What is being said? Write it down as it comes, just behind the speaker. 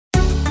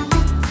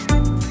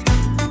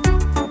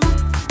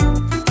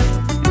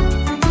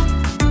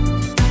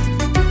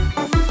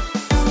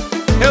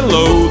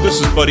Hello, this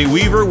is Buddy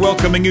Weaver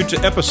welcoming you to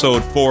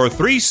episode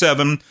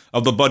 437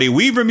 of the Buddy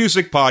Weaver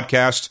Music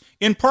Podcast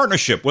in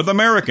partnership with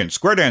American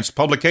Square Dance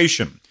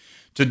Publication.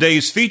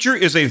 Today's feature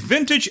is a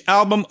vintage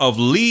album of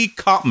Lee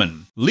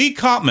Kopman. Lee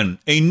Kopman,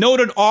 a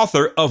noted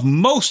author of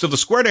most of the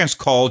Square Dance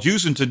calls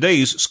used in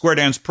today's Square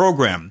Dance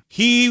program.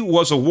 He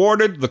was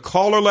awarded the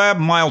Caller Lab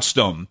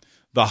Milestone,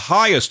 the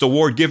highest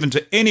award given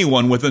to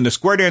anyone within the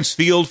Square Dance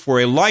field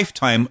for a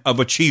lifetime of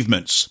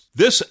achievements.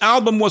 This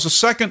album was the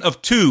second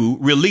of two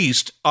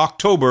released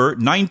October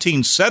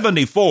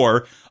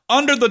 1974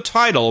 under the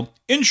title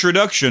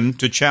Introduction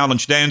to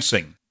Challenge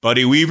Dancing.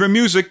 Buddy Weaver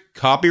Music,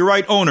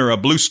 copyright owner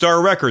of Blue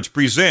Star Records,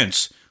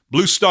 presents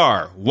Blue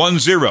Star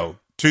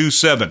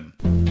 1027.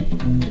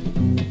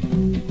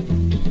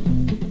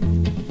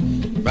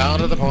 Bow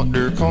to the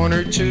partner,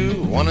 corner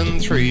 2, 1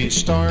 and 3,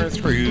 star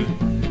through.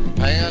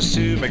 Pass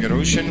 2, make an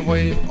ocean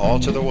wave, all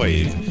to the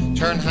wave.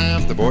 Turn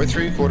half, the boy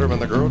 3/4,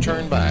 and the girl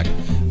turn back.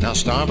 Now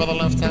star by the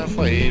left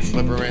halfway,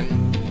 flip her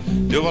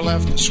in. Do a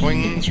left,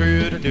 swing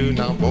through to do.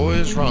 Now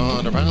boys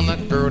run around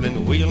that girl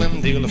and wheel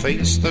and deal to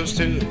face those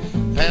two.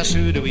 Pass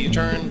 2, do we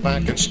turn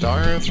back and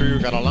star through.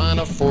 Got a line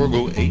of 4,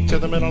 go 8 to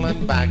the middle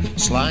and back.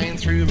 Slide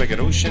through, make an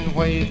ocean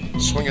wave,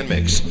 swing and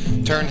mix.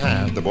 Turn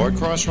half, the boy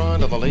cross run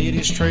to the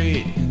ladies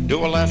trade.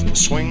 Do a left,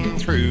 swing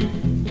through.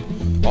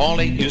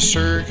 All 8 you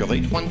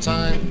circulate one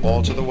time,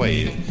 all to the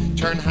wave.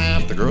 Turn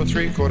half, the girl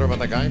 3/4, but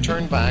the guy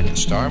turn back.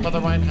 Star by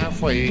the right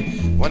halfway.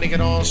 When you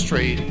get all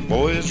straight,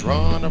 boys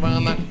run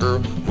around that girl.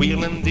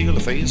 Wheel and deal to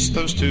face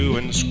those two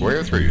and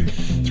square through.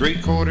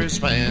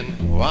 3/4 man,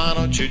 why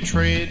don't you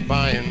trade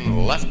by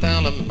and left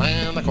down and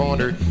man the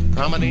corner.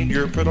 Promenade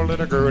your pretty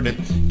little girl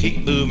and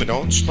keep moving,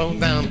 don't slow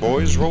down.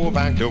 Boys roll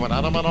back, do it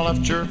out of the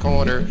left your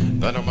corner.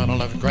 Then I'm on the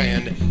left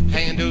grand.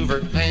 Hand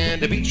over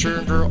hand to beat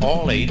your girl,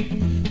 all 8.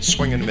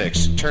 Swing and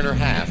mix, turn her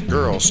half,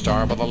 girl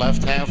star by the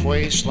left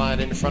halfway, slide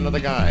in front of the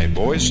guy,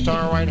 boys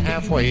star right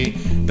halfway,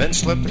 then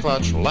slip the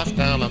clutch, left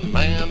down and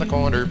man the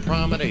corner,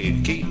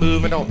 promenade, keep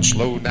moving, don't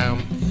slow down.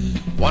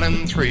 1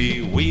 and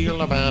 3,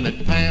 wheel about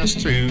it, pass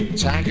through,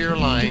 tag your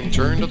line,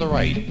 turn to the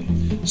right,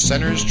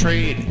 centers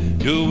trade,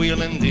 do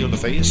wheel and deal to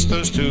face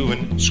those two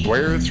and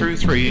square through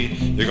 3,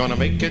 you're gonna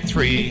make it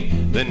 3,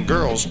 then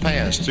girls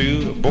pass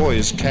through,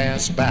 boys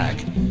cast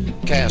back,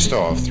 cast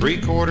off,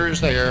 3/4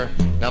 there.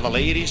 Now the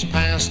ladies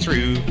pass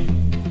through,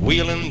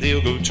 wheel and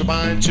deal, go 2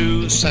 by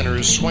 2,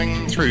 centers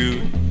swing through.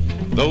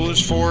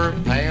 Those 4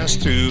 pass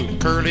through,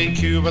 curly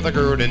cue with a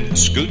girl and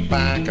scoot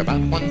back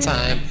about one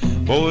time.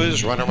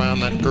 Boys run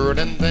around that girl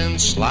and then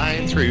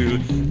slide through.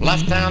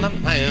 Left down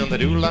and hand, they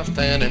do left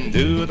hand and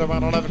do the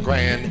right left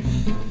grand.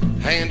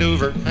 Hand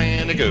over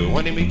hand to go.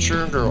 When you meet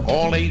your girl,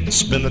 all 8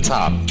 spin the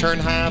top. Turn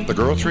half, the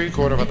girl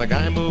 3/4, but the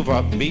guy move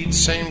up. Meet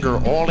same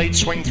girl, all 8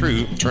 swing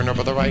through. Turn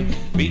over the right,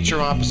 meet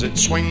your opposite,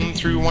 swing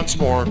through once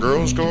more.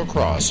 Girls go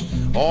across,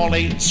 all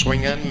 8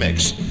 swing and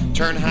mix.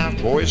 Turn half,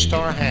 boys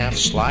star half,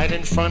 slide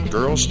in front,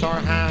 girls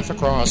star half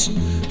across.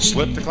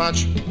 Slip the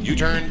clutch, you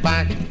turn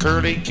back,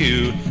 curly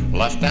cue.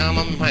 Left down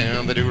the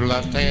hand, they do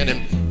left hand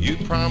and you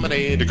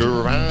promenade to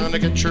go around to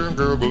get your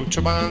girl, go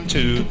 2 by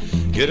 2.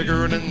 Get a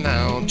girl in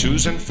now,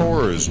 2s and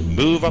 4s,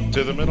 move up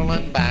to the middle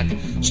and back.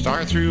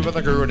 Start through with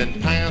a girl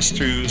and pass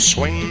through,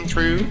 swing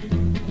through.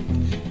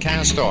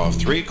 Cast off,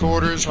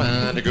 3/4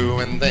 round to go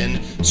and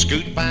then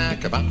scoot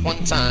back about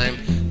one time.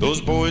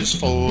 Those boys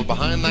fold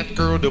behind that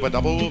girl, do a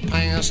double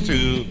pass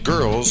through.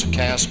 Girls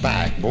cast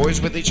back, boys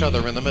with each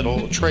other in the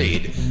middle,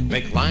 trade.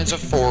 Make lines of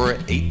 4,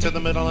 8 to the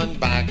middle and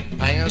back.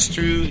 Pass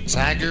through,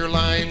 tag your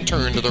line,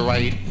 turn to the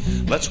right.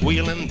 Let's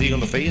wheel and deal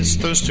to face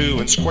those 2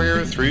 and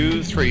square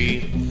through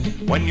 3.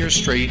 When you're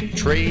straight,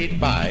 trade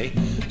by.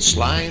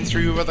 Slide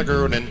through with a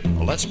girl and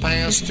let's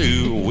pass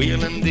through.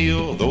 Wheel and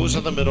deal, those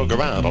in the middle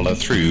go out,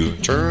 left through.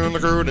 Turn the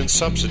girl and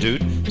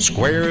substitute,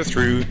 square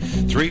through.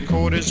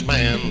 3/4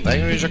 man,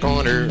 there's your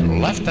corner.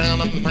 Left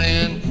down a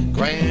man,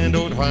 grand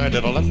old why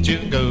to the left you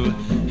go.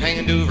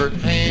 Hand over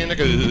hand to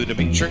go to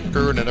meet your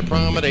girl and a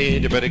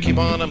promenade. You better keep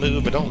on a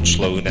move but don't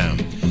slow down.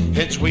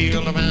 Heads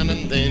wheel around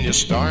and then you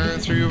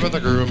start through with a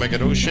girl, make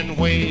an ocean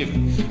wave,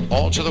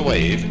 all to the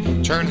wave.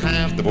 Turn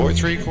half, the boy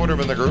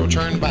 3/4 and the girl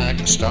turn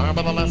back. Star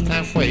by the left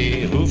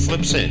halfway, who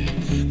flips in?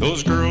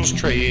 Those girls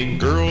trade,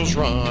 girls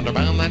run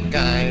around that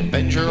guy,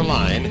 bend your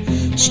line.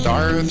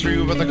 Star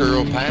through with the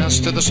girl, pass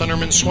to the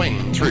centerman,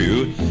 swing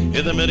through.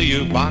 In the middle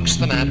you box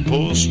the knot,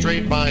 pull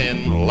straight by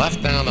and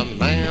left down and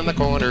man the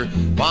corner.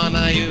 Why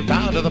now you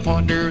bow to the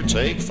partner,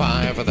 take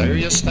 5, there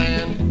you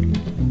stand.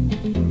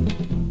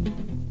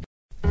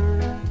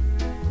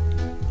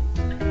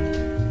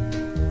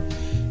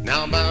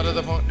 Now bow to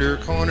the partner,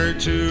 corner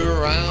 2,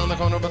 around the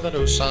corner with the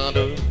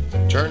do-sa-do.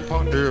 Turn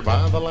partner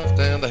by the left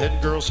and the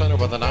head girl center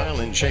with an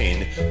island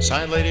chain.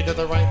 Side lady to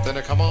the right,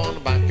 then come on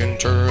back and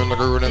turn the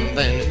girl and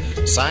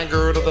then side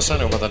girl to the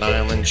center with an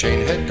island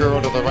chain. Head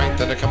girl to the right,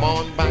 then come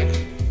on back.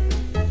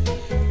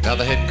 Now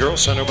the head girl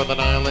center with an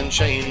island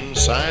chain.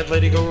 Side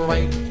lady go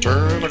right,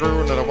 turn the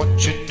girl into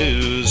what you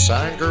do.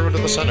 Side girl to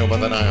the center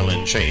with an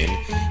island chain.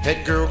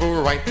 Head girl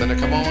go right, then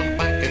come on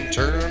back and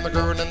turn the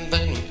girl and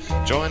then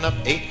join up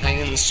 8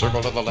 hands,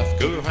 circle to the left,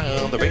 go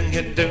around the ring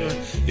you do.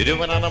 You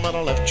do it out of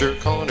the left your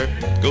corner,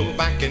 go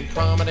back and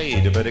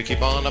promenade, you better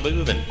keep on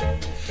moving.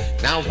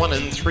 Now 1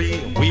 and 3,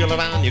 wheel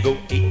around, you go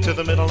 8 to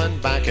the middle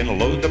and back and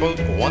load the boat.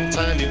 One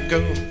time you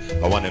go,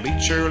 I want to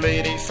meet your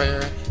lady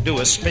fair, do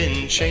a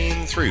spin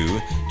chain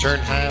through, turn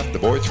half, the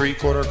boy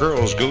 3/4,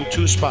 girls go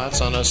 2 spots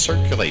on a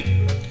circulate.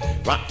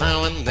 Right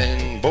now and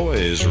then,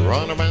 boys,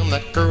 run around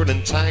that girl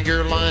and tag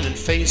your line and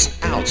face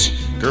out.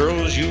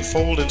 Girls, you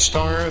fold and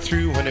star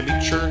through when you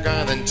meet your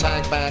guy, then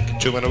tag back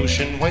to an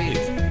ocean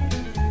wave.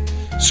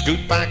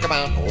 Scoot back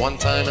about 1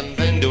 time and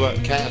then do a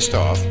cast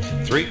off.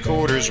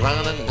 3/4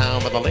 round and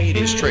down with a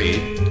ladies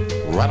trade.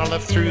 Right or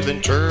left through, then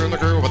turn the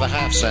girl with a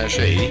half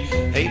sachet.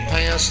 8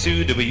 pass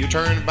 2, do you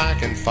turn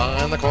back and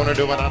find the corner,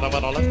 do it out of a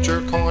left your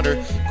corner.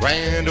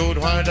 Grand old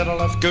wide to the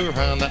left, go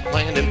around that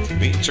landing.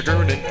 Meet your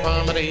girl and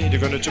promenade,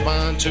 you're gonna jump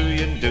on to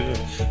you and do.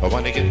 I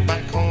want to get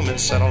back home and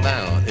settle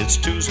down. It's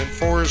 2s and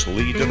 4s,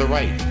 lead to the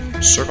right.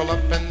 Circle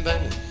up and then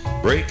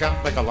break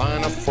out, make a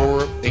line of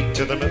 4. 8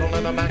 to the middle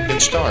and a back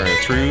and star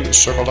through.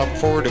 Circle up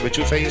 4 to a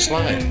 2-face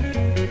line.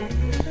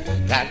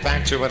 That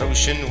back to an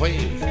ocean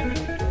wave.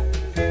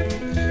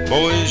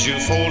 Boys, you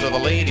fold to the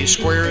lady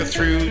square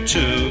through.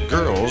 2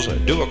 girls,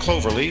 do a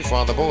clover leaf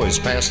while the boys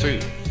pass through.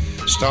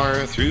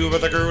 Star through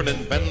with the girl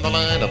and bend the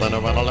line, and then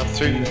around a left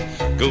through.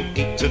 Go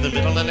 8 to the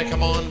middle and then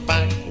come on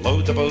back.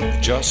 Load the boat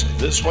just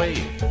this way.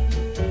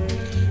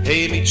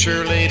 Hey, meet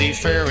your lady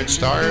fair and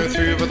star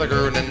through with the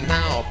girl, and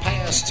now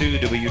pass 2,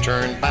 do you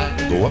turn back.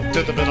 Go up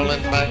to the middle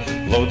and back.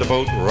 Load the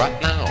boat right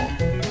now.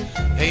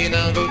 Hey,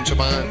 now go to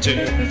mine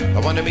 2. I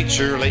want to meet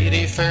your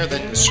lady fair,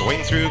 then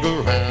swing through,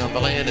 go around the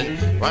landing.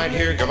 Right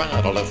here, go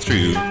out a left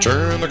through.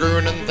 Turn the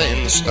girl and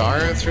then star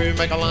through,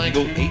 make a line,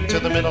 go 8 to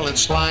the middle and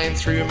slide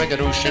through, make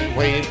an ocean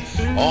wave.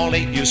 All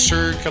 8 you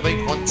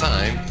circulate 1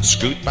 time,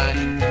 scoot back.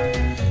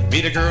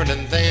 Meet a girl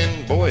and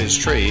then boys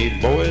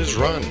trade, boys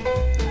run.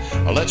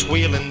 Let's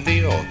wheel and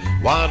deal.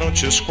 Why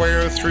don't you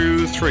square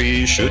through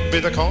 3? Should be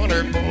the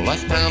corner.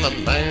 Left down the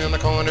man the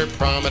corner.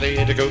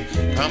 Promenade to go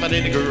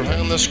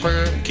around the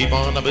square. Keep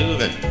on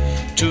moving.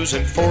 2s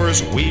and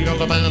 4s,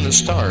 wheel around and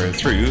star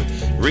through.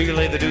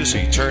 Relay the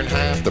deucey, turn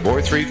half. The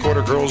boy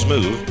 3/4, girls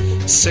move.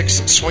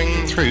 6,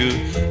 swing through.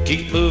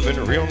 Keep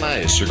moving real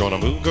nice. You're gonna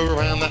move, go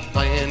around that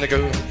plan to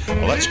go.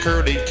 Let's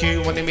curly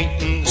Q when you're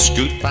meeting.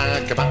 Scoot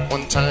back about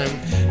 1 time.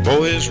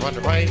 Boys run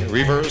right,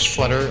 reverse,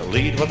 flutter,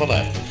 lead with the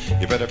left.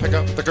 You better pick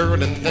up the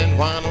girl and then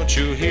why don't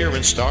you hear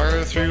and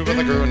star through with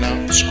the girl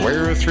now.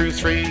 Square through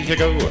 3 you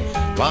go.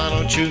 Why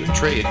don't you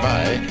trade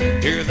by?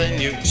 Here then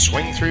you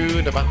swing through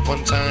and about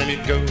 1 time you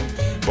go.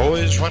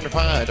 Boys run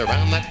right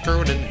around that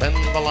girl and bend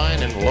the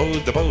line and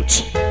load the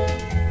boats.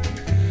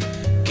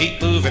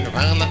 Keep moving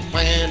around that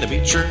plan to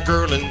meet your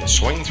girl and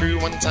swing through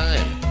 1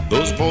 time.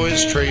 Those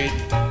boys trade.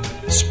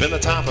 Spin the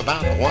top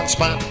about 1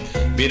 spot.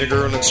 Meet a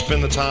girl and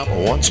spin the top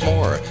once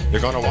more.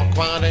 You're gonna walk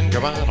wide and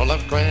go out a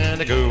left grand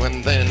to go,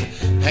 and then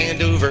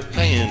hand over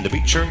hand to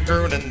beat your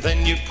girl, and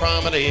then you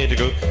promenade to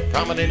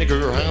go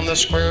around the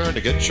square to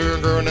get your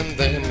girl, and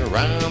then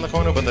around the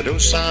corner when the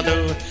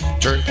do-side-do.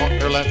 Turn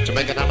partner left to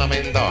make an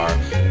alamandar.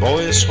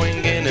 Boys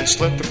swing in and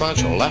slip the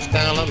punch left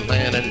down the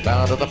man and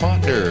bow to the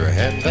partner,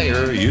 and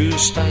there you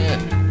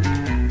stand.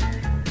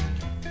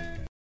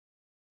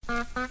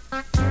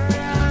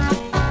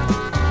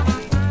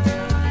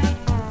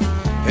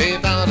 Hey,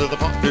 down to the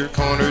partner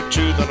corner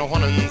 2, then a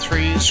 1 and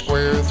 3,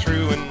 square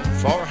through and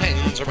 4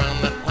 hands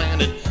around that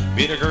landing.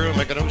 Beat a girl,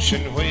 make an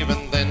ocean wave,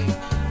 and then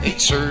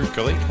 8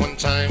 circulate 1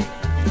 time,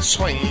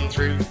 swing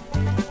through.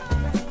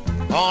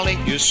 All 8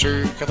 you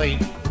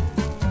circulate,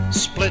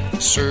 split,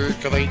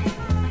 circulate,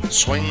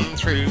 swing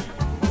through.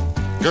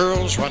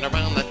 Girls run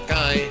around that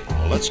guy,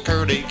 let's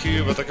curly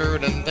Q with a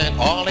girl, and then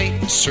all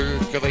 8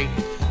 circulate,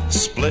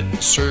 split,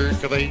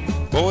 circulate.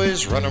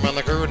 Boys run around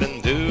the girl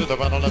and do the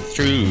battle up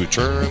through.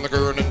 Turn the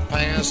girl and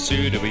pass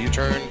 2, do you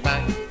turn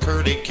back,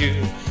 curly Q.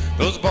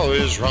 Those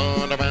boys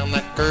run around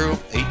that girl,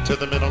 8 to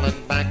the middle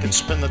and back and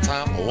spin the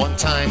top 1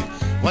 time.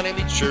 When you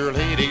meet your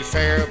lady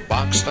fair,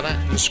 box the net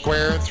and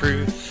square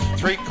through.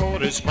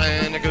 3/4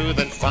 man to go,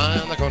 then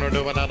find the corner,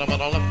 do it out of the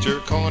left your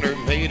corner.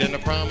 Made in a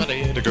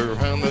promenade to go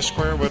around the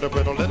square with a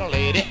pretty little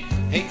lady.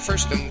 Hey,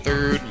 1st and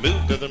 3rd,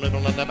 move to the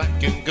middle and the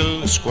back and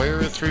go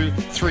square through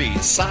 3.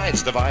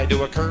 Sides divide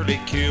to a curly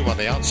Q on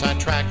the outside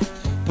track.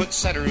 Put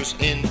centers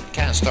in,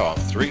 cast off,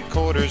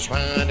 3/4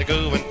 round to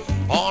go, and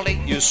all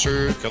 8 you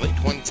circulate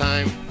 1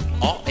 time.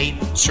 All 8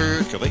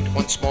 circulate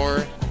once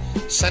more.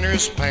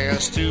 Centers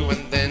pass 2,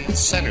 and then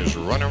centers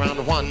run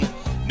around 1.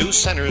 New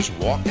centers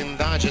walk and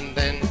dodge, and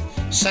then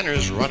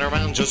centers run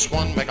around just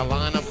 1. Make a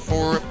line of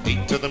 4,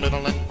 8 to the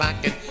middle and back,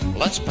 and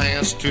let's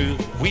pass 2.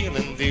 Wheel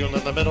and deal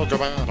in the middle,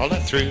 go out a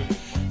left through.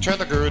 Turn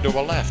the girl to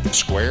a left,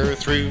 square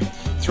through.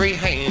 3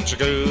 hands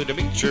go to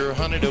meet your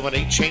honey, do an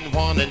 8 chain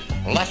 1, and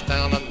left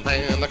down and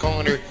man the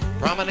corner.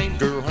 Promenade,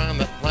 go around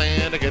that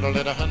plan to get a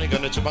little honey,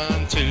 gonna jump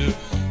on 2.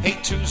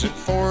 8 2s and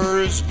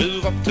 4s,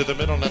 move up to the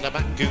middle and the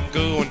back you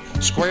go,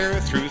 and square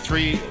through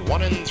 3,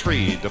 1 and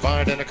 3,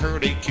 divide in a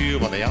curly Q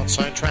on the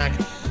outside track.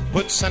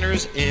 Put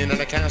centers in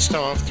and a cast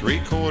off,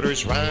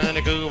 3/4 round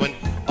a go, and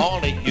all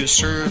 8 you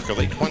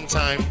circulate one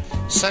time.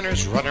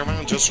 Centers run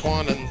around just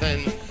one, and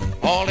then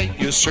all 8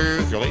 you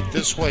circulate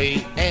this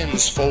way.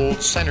 Ends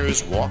fold,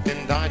 centers walk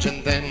and dodge,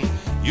 and then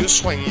you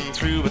swing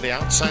through with the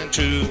outside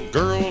two.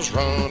 Girls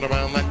run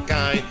around that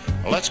guy.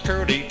 Let's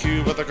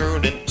curly-cue with a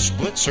girl and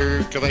split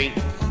circulate.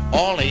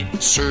 All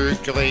 8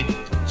 circulate,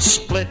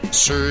 split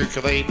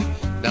circulate.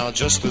 Now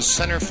just the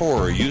center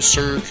 4 you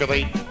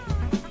circulate.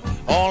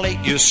 All 8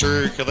 you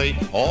circulate.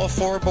 All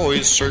 4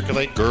 boys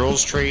circulate.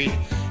 Girls trade.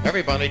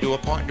 Everybody do a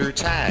partner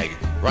tag.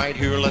 Right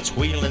here, let's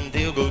wheel and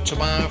deal. Go to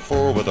my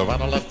 4 with a right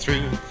or left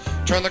through.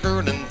 Turn the girl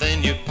and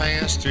then you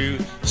pass through.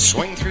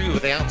 Swing through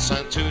with the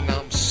outside two.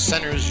 Now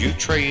centers you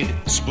trade.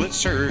 Split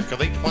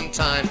circulate one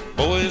time.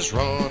 Boys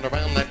run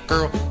around that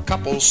girl.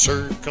 Couples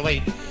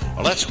circulate.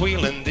 Let's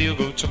wheel and deal.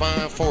 Go to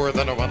my 4,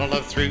 then a right or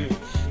left through.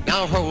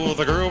 Now roll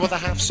the girl with a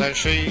half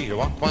sachet. You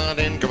walk wide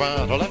and go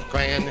out a left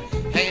grand.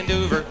 Hand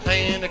over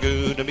hand,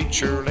 go to meet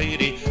your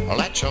lady.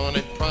 Latch on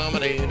and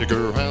promenade.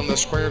 Go around the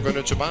square,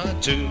 going to my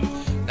 2.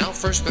 Now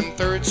first and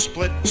third,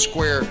 split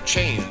square,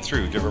 chain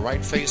through. Give a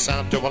right face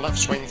out to a left,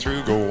 swing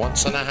through. Go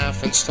once and a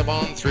half and step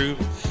on through.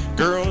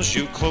 Girls,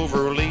 you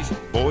clover leaf.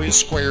 Boys,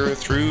 square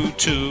through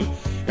 2.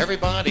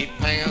 Everybody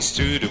pass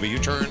 2, do you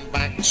turn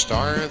back,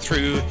 star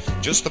through.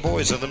 Just the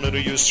boys in the middle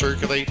you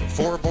circulate.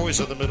 4 boys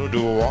in the middle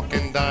do a walk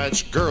and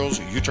dodge. Girls,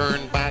 you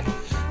turn back.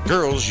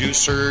 Girls, you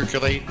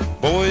circulate.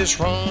 Boys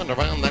run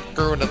around that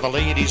girl and the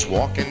ladies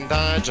walk and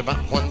dodge.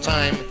 About one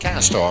time,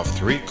 cast off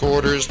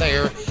 3/4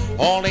 there.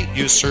 All 8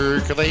 you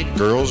circulate.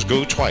 Girls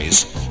go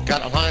twice.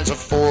 Got lines of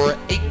 4,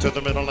 8 to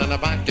the middle and a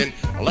back, and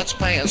let's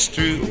pass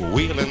through.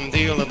 Wheel and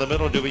deal in the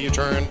middle. Do you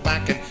turn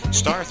back and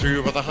star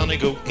through with a honey?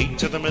 Go 8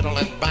 to the middle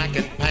and back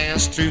and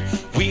pass through.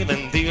 Wheel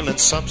and deal and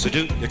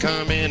substitute. You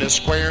come in and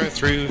square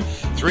through.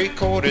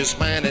 3/4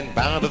 man and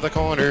bow to the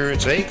corner.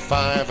 Take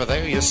 5,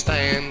 there you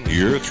stand.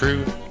 You're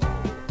through.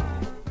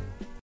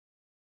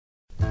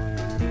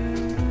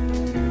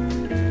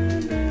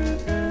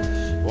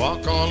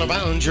 Walk all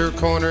around your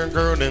corner,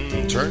 girl,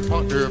 and turn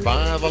partner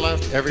by the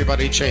left.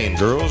 Everybody chain.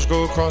 Girls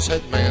go across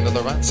head man to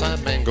the right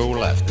side, man go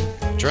left.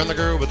 Turn the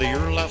girl with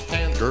your left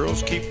hand.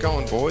 Girls keep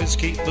going, boys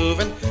keep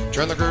moving.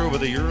 Turn the girl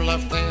with your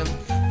left hand.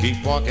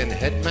 Keep walking,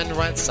 head man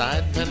right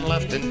side, man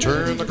left, and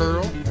turn the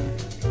girl.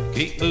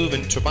 Keep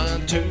moving to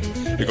mine 2.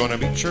 You're gonna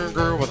meet your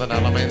girl with an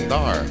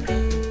alamandar.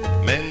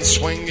 Men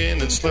swing in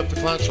and slip the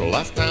clutch.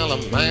 Left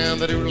alum, man,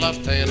 they do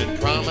left hand and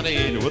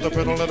promenade. With a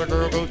pretty little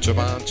girl, go to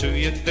mine 2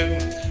 you do.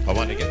 I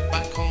want to get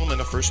back home in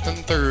the first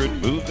and third.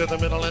 Move to the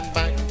middle and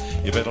back.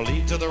 You better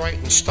lead to the right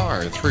and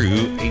star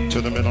through. 8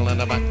 to the middle and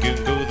the back you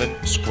go. Then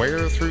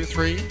square through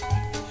 3.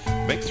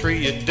 Make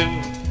 3 you do.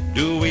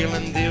 Do a wheel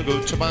and deal.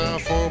 Go to mile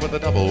 4 with a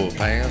double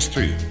pass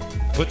through.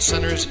 Put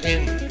centers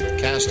in.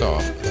 Cast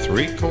off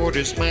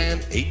 3/4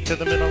 man. 8 to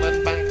the middle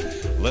and back.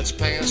 Let's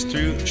pass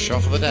through.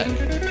 Shuffle the deck.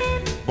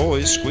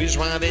 Boys squeeze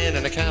right in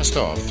and a cast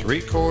off.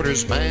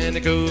 3/4 man to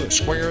go.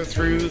 Square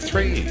through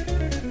 3.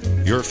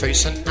 You're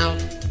facing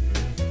out.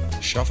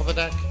 Shuffle the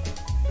deck.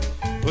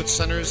 Put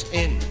centers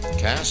in.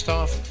 Cast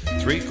off.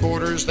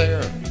 3/4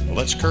 there.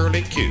 Let's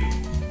curly cue.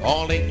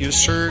 All 8 you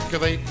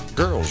circulate.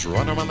 Girls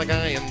run around the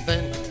guy and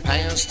then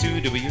pass 2.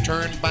 Do you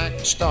turn back?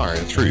 Star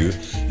through.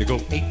 You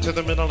go 8 to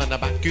the middle and a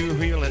back you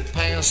wheel and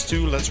pass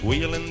 2. Let's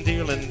wheel and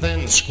deal and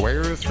then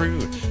square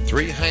through.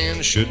 3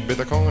 hands should be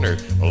the corner.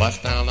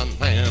 Left down and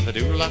man, they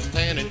do left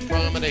hand and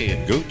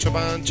promenade. Go to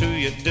bond 2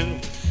 you do.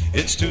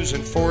 It's 2s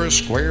and 4s,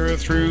 square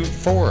through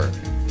 4.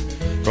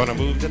 Gonna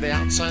move to the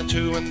outside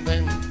 2 and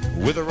then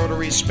with a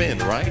rotary spin.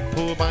 Right,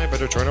 pull by,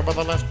 better turn over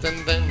the left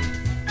and then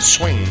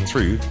swing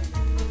through.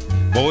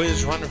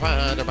 Boys run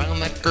right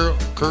around that girl,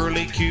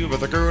 curly cue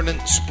with a girl and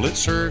split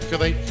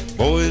circulate.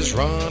 Boys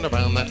run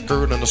around that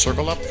girl and a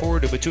circle up 4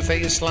 to a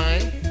 2-face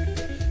line.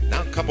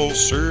 Now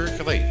couples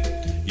circulate.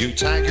 You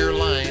tag your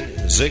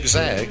line,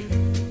 zigzag.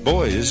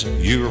 Boys,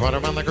 you run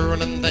around the girl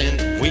and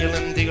then wheel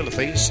and deal to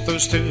face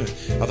those 2.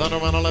 Then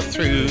around a left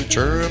through,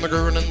 turn the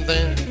girl and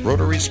then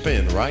rotary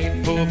spin.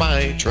 Right, pull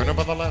by, turn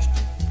over the left.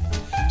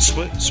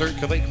 Split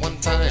circulate one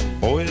time.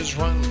 Boys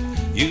run.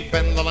 You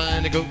bend the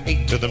line to go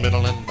 8 to the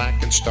middle and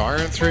back and star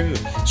through.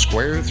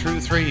 Square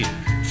through 3.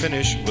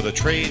 Finish with a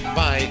trade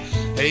by.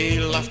 Hey,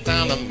 left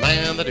down a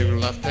man that do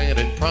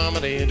left-handed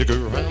promenade to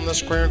go around the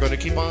square. Gonna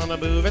keep on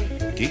moving.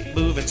 Keep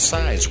moving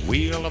sides.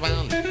 Wheel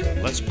around.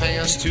 Let's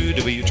pass 2.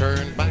 Do you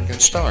turn back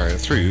and star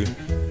through?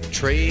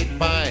 Trade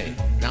by.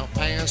 Now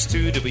pass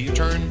 2. Do you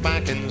turn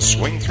back and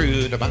swing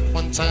through to about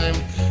one time?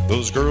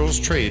 Those girls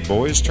trade.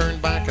 Boys turn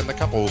back and the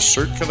couples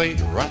circulate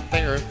right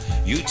there.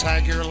 You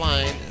tag your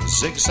line,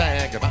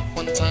 zigzag about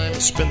one time.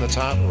 Spin the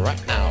top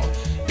right now.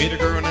 Meet a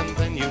girl and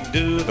then you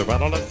do the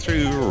right or left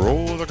through.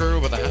 Roll the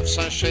girl with a half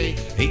sachet.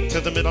 8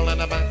 to the middle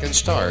and a back and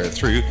star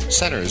through.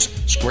 Centers,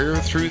 square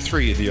through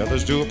 3. The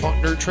others do a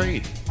partner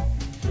trade.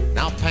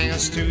 Now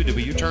pass two, do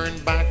you turn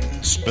back,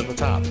 spin the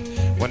top.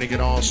 When you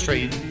get all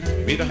straight,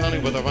 meet a honey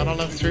with a right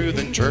left through,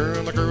 then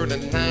turn the girl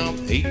and now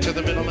 8 to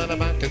the middle and a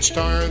back and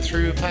start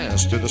through,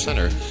 pass to the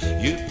center.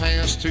 You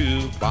pass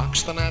two,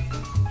 box the net,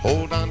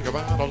 hold on, go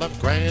out, left,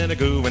 grand, a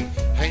go, and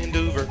hand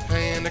over,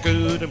 hand, a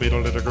go, the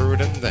middle of the girl,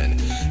 and then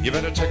you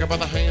better take her by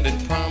the hand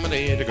and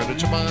promenade. You're gonna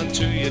jump on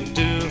two, you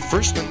do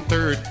first and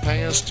third,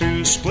 pass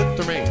two, split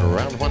the ring,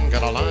 around one,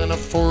 got a line of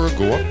 4,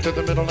 go up to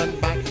the middle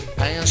and back,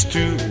 pass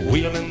two,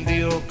 wheel and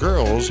deal,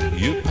 girls,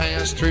 you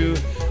pass through,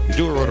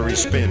 do a rotary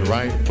spin,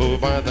 right, pull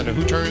by, then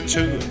who turns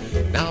who?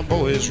 Now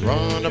boys,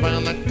 run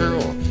around that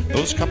girl,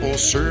 those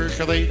couples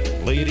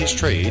circulate, ladies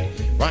trade,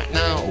 right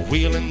now,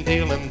 wheel and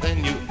deal, and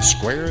then you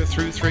square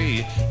through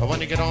 3, but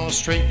when you get all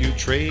straight, you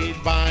trade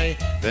by,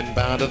 then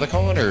bow to the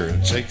corner,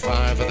 take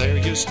 5, there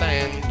you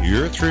stand,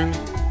 you're through.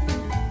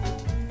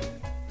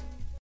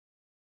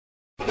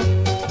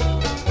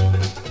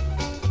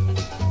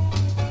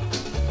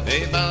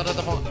 They bow to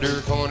the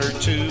partner, corner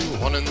 2,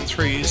 1 and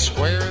 3,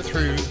 square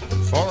through,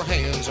 4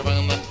 hands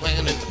around that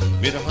planet,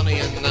 meet a honey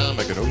and now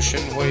make an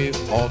ocean wave,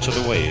 all to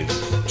the wave,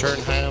 turn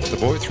half, the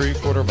boy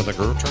 3/4, but the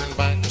girl turn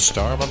back,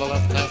 star by the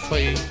left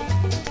halfway,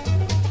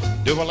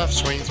 do a left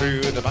swing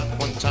through the back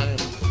one time,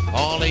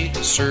 all 8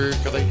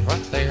 circulate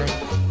right there,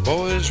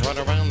 boys run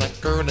around that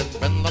girl and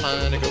bend the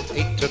line and go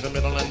 8 to the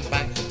middle and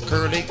back,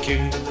 curly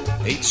Q,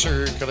 8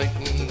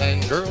 circulating,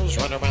 then girls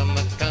run around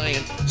that guy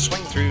and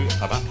swing through,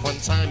 about one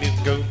time you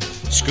go,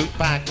 scoot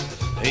back,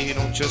 hey,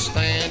 don't just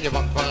stand, you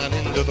walk right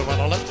into the right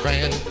or left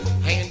grand,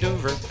 hand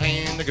over,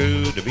 hand to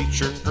go, to beat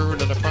your girl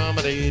in the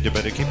promenade, you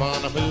better keep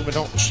on a moving,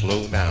 don't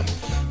slow down,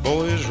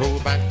 boys roll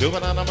back, do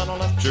it on the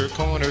left, your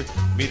corner,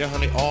 meet a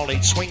honey, all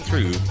 8 swing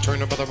through, turn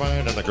her by the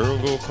right and the girl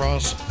go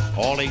across,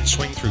 all 8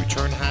 swing through,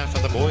 turn half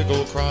and the boy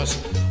go across,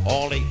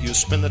 all 8 you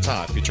spin the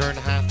top, you turn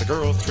half, the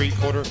girl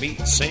 3/4,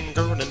 meet same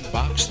girl and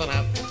box the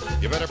nap,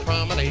 you better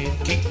promenade,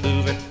 keep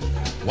moving,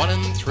 1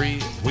 and 3,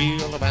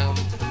 wheel around,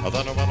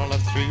 then a run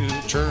left through,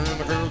 turn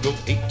the girl, go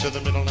 8 to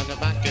the middle and the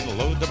back and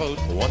load the boat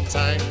one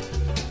time.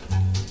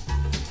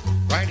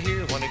 Right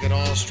here, when you get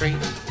all straight,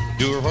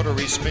 do a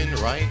rotary spin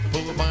right,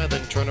 pull by,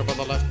 then turn her by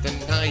the left,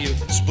 and now you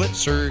split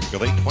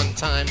circulate one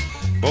time.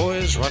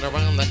 Boys run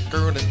around that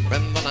girl and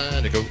bend the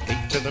line to go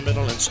 8 to the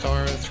middle and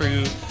star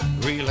through,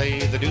 relay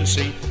the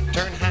deucey,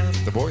 turn half,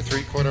 the boy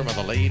 3/4, and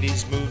the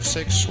ladies move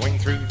 6, swing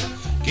through,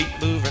 keep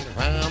moving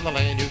around the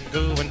land you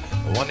go, and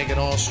when you get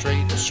all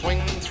straight,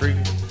 swing through,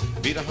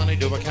 beat a honey,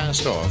 do a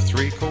cast off,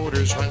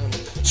 3/4 round,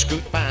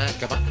 scoot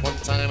back about one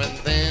time, and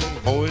then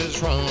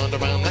boys run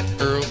around that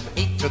girl,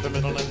 8 to the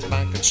middle and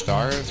back and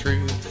star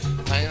through,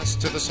 pass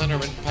to the center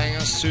and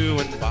pass through,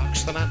 and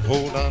box the knot,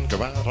 hold on,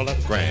 go out a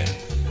left grand,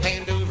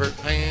 hand over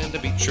hand to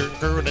beat your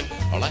girl,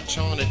 and latch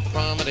on and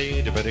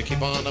promenade, you better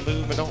keep on a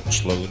moving, don't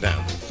slow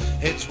down,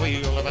 heads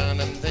wheel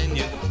around, and then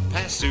you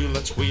pass through,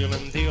 let's wheel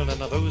and deal,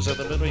 and those are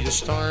the middle, you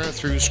star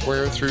through,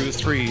 square through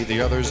 3, the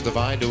others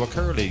divide to a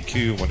curly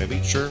Q, when you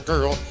meet your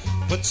girl,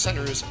 put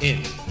centers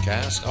in,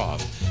 cast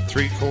off,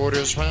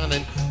 3/4 round,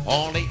 and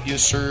all 8 you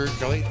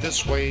circulate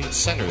this way,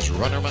 centers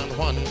run around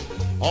 1,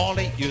 all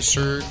 8 you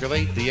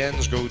circulate, the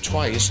ends go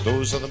twice,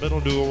 those in the middle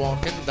do a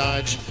walk and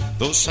dodge,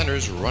 those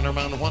centers run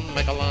around 1,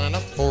 make a line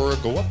of 4,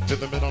 go up to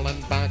the middle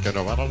and back, and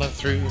a right left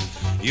through,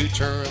 you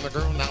turn the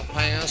girl, now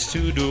pass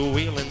 2, do a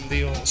wheel and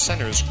deal,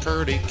 centers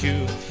curly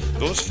Q,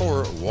 those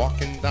 4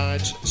 walk and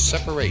dodge,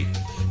 separate,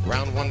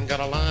 round 1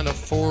 got a line of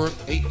 4,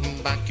 8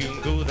 and back you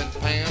can go, then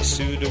pass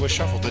 2, do a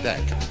shuffle the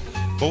deck,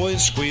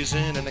 boys squeeze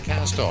in and a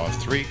cast off,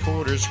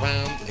 3/4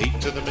 round,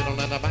 8 to the middle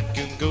and a back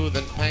you can go,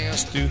 then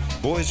pass 2,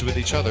 boys with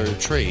each other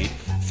trade,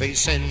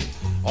 face in,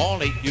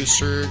 all 8 you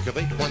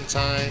circulate one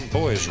time,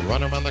 boys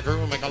run around the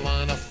girl, make a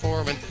line of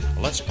 4, and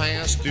let's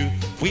pass 2,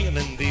 wheel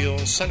and deal,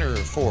 center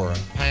 4,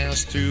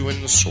 pass 2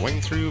 and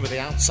swing through with the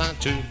outside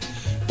 2,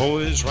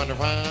 boys run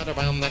right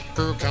around that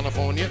girl,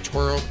 California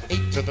twirl,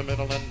 8 to the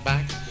middle and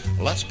back,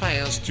 let's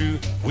pass 2,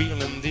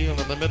 wheel and deal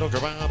in the middle,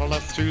 go out a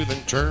left through,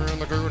 then turn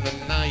the girl,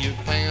 and now you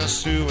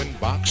pass 2, and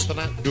box the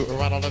knot, do a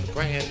right a left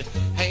grand,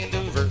 hand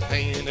over,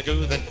 hand to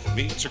go, then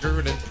meet your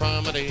girl and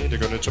promenade, you're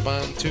gonna jump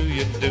on 2,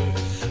 you do,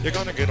 you're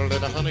gonna get a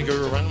little honey,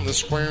 go around the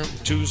square,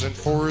 2s and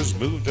 4s,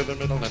 move to the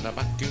middle, and the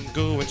back you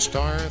go, and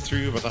star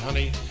through with the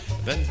honey,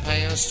 then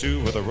pass 2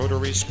 with a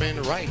rotary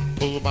spin right,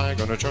 pull by,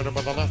 gonna turn her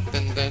by the left,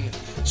 and then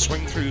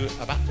swing through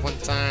about one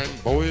time,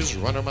 boys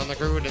run around the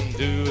girl and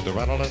do the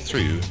right a left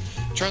through,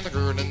 turn the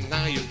girl and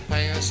now you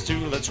pass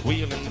 2, let's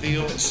wheel and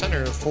deal,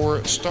 center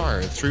 4,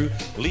 star through,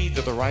 lead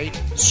to the right,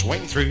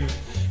 swing through,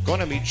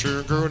 gonna meet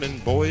your girl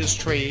and boys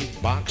trade,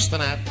 box the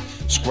knot,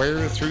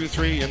 square through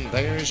 3, and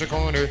there's your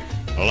corner,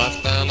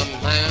 left down and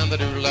hand,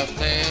 do left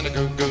hand,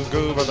 go, go,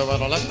 go, by the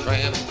right left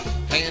grand,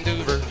 hand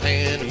over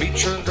hand,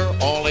 meet your girl,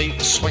 all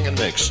 8 swing and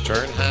mix,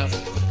 turn half,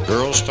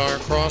 girl star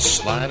cross,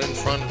 slide in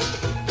front,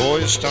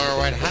 boys star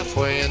right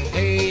halfway, and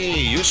hey,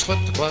 you slip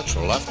the clutch,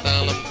 left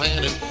down and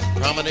hand, and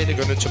promenade,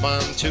 gonna jump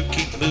on 2,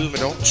 keep moving,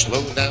 don't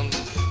slow down,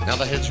 now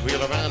the heads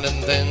wheel around,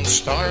 and then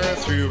star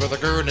through with a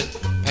girl, and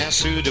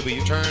pass through, do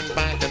you turn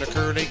back in a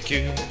curly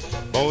Q,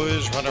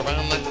 Boys run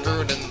around that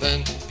girl and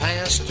then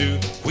pass to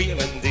wheel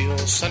and deal.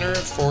 Center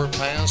 4,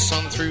 pass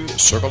on through.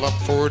 Circle up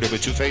 4 to a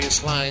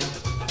two-face line.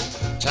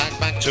 Tag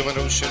back to an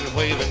ocean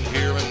wave and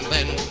here and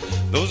then.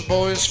 Those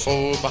boys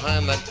fold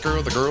behind that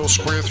girl. The girls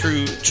square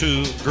through.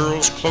 2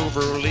 girls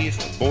clover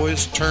leaf.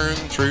 Boys turn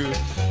through.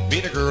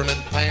 Meet a girl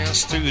and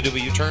pass through. Do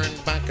you turn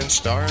back and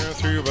star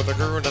through with a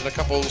girl and a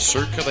couple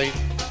circulate.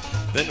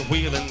 Then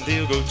wheel and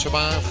deal, go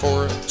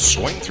 2x4,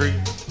 swing through.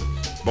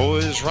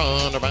 Boys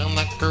run around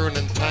that girl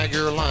and tag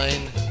your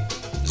line.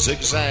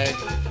 Zigzag,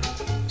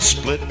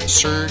 split,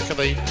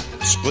 circulate,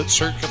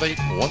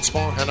 once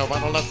more and a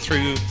waddle up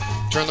through.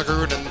 Turn the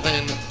girl and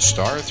then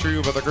star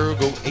through with a girl,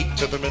 go 8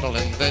 to the middle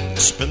and then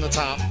spin the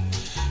top.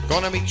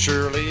 Gonna meet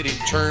your lady,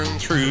 turn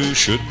through,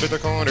 should be the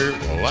corner,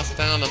 left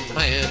down a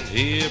man.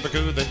 Here we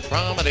go, then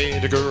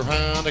promenade to go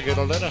around to get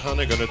a little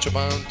honey. Gonna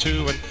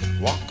 2x2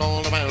 and walk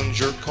all around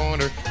your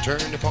corner.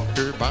 Turn the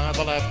poker by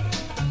the left.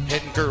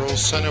 Head girl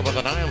center with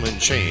an island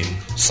chain.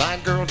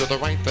 Side girl to the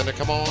right, then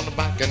come on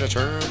back and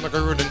turn the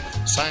girl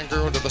and side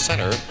girl to the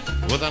center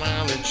with an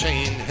island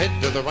chain. Head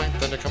to the right,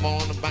 then come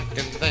on back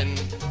and then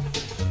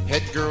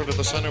head girl to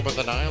the center with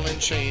an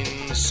island chain.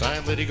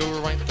 Side lady go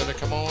right, then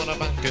come on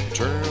back and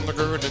turn the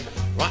girl and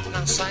right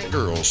now side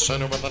girl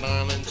center with an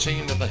island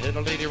chain. To the head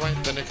of lady right,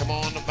 then come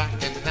on back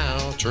and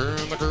now turn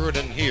the girl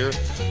and here.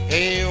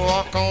 Hey,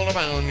 walk all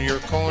around your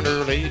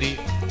corner, lady.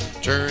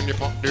 Turn your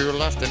partner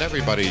left and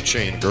everybody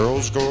chain.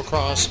 Girls go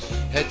across.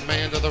 Head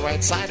man to the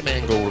right, side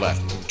man go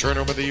left. Turn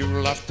over the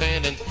left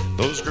hand and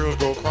those girls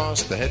go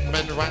across. The head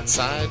man right,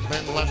 side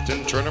man left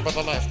and turn over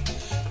the left.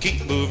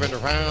 Keep moving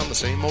around the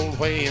same old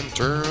way and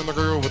turn the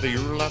girl with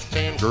your left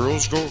hand.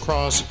 Girls go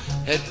across.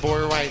 Head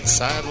boy right,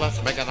 side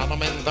left, make an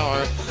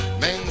alamandar.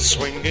 Men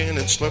swing in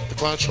and slip the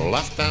clutch.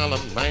 Left down a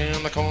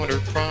man the corner.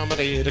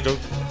 Promenade to go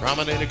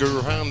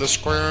around the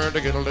square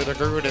to get a little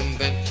girl and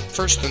then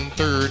first and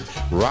third.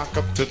 Rock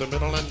up to the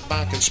middle and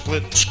back and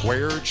split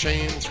square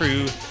chain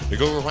through. You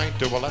go right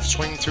to a left,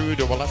 swing through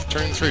to a left,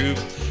 turn through.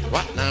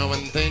 Right now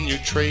and then you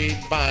trade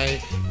by.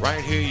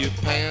 Right here you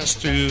pass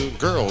to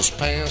girls,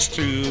 pass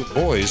to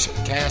boys,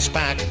 cast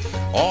back.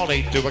 All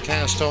 8 do a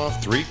cast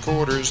off,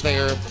 3/4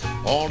 there.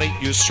 All 8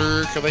 you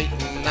circulate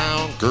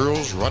now.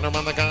 Girls run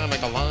around the guy,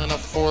 make a line of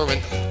 4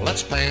 and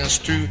let's pass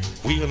to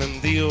wheel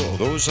and deal.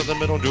 Those are the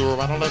middle, do a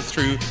rattle left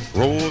through.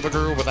 Roll the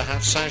girl with a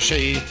half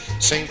sachet.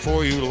 Same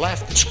for you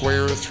left,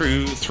 square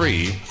through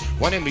 3.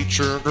 When you meet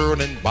your girl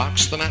and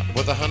box the knot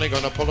with a honey,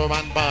 gonna pull her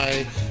on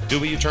by.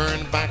 Do you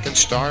turn back and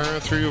star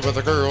through with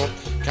a girl?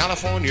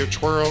 California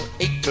twirl,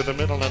 8 to the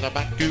middle and a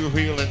back to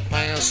wheel and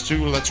pass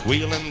to. Let's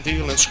wheel and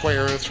deal and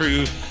square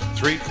through.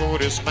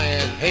 3/4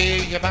 man,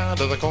 hey, you bow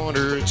to the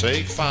corner,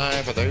 take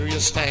 5, there you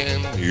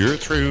stand, you're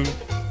through.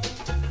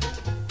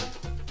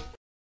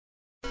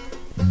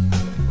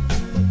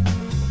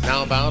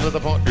 Now bow to the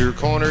partner,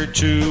 corner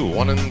 2,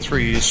 1 and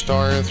 3,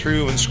 star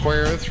through and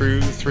square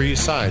through. 3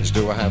 sides,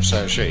 do a half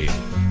sachet.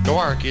 Go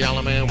arky,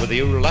 man with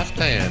your left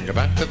hand, go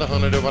back to the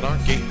hunter, do an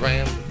arky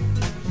grand.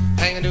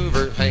 Hand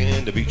over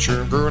hand to beat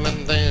your girl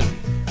and then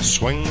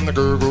swing the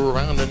girl, go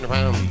round and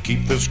round.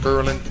 Keep this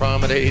girl in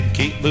promenade,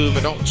 keep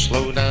moving, don't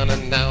slow down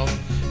and now.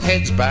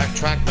 Heads back,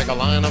 track, make a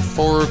line of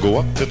 4, go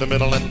up to the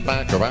middle and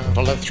back, around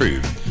to left through.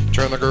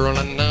 Turn the girl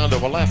and now to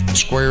a left,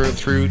 square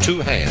through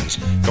 2 hands.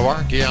 Go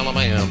arky,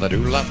 man, the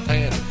do left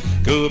hand.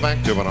 Go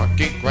back to an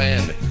arky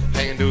grand.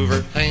 Hand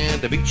over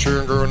hand to beat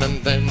your girl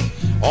and then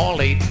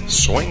all 8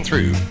 swing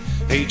through.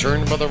 Hey,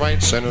 turn by the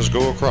right, centers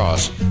go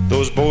across.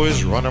 Those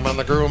boys run around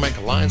the girl,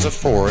 make lines of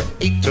 4,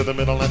 8 to the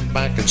middle and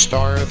back and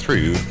star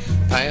through.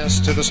 Pass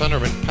to the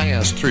center and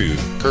pass through.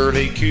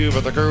 Curly cue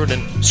with the girl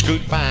and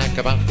scoot back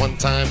about 1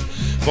 time.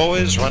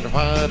 Boys run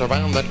right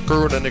around that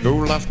girl and they go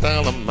left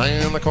down a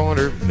man the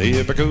corner.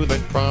 If I go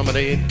then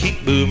promenade,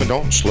 keep moving,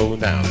 don't slow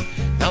down.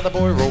 Now the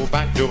boy roll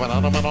back to an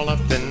autumn on the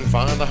left and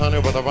find the honey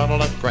with a rattle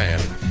left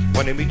grand.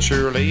 When you meet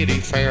your lady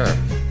fair,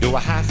 do a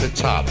half at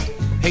top.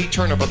 Hey,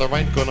 turn up on the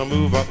right, gonna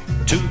move up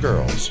 2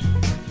 girls.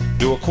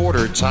 Do a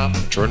 1/4 top,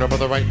 turn up on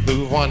the right,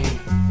 move 1.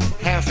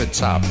 Half at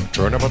top,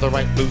 turn up on the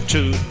right, move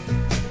 2.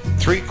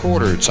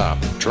 3/4 top,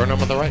 turn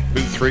up on the right,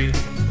 move 3.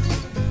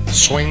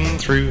 Swing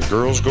through,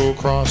 girls go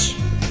across.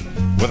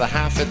 With a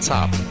half at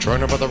top,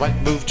 turn up on the right,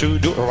 move 2,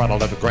 do a rattle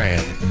left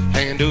grand.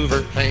 Hand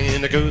over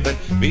hand to go, then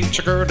meet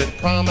your girl and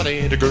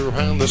promenade to go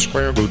around the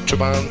square, go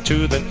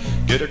 2x2, then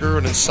get a girl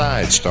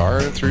inside,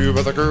 star through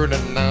with a girl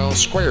and now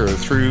square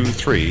through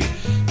 3.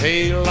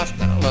 Hey, left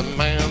now, a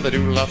man, they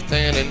do left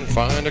hand and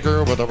find a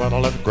girl with a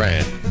rattle left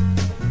grand.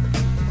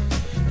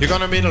 You're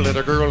gonna meet a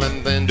little girl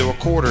and then do a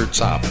 1/4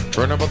 top,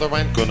 turn up on the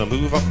right, gonna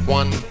move up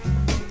 1.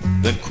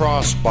 Then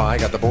cross by,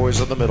 got the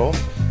boys in the middle.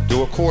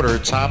 Do a 1/4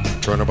 top,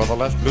 turn up on the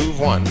left, move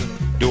 1.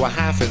 Do a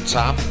half at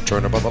top,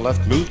 turn up on the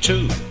left, move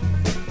 2.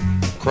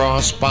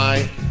 Cross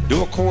by,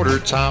 do a 1/4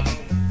 top.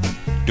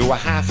 Do a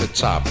half at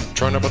top,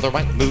 turn up on the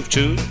right, move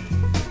 2.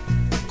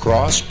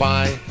 Cross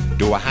by,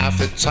 do a half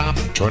at top,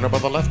 turn up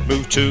on the left,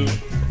 move 2.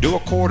 Do a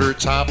 1/4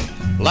 top,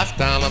 left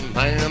down a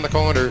man in the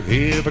corner.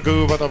 Here we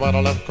go with a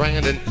rattle left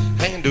grand and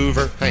hand hand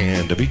over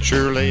hand to beat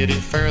your lady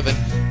fair. Then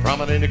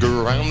promenade to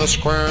go around the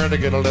square to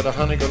get a little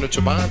honey, gonna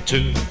to buy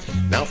two.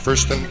 Now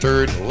first and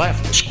third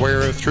left,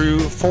 square through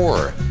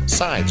four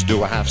sides,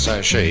 do a half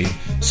sachet.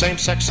 Same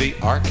sexy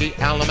arky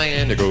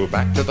alaman to go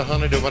back to the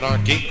honey, do an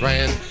arky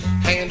grand.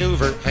 Hand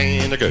over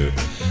hand to go.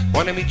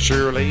 When I meet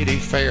your lady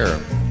fair,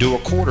 do a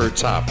quarter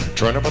top,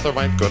 turn up on the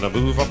right, gonna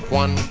move up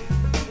one.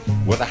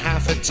 With a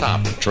half at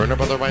top, turn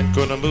up on the right,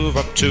 gonna move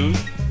up two.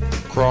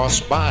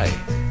 Cross by.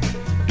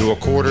 Do a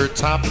quarter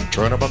top,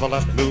 turn up on the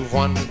left, move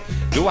one.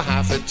 Do a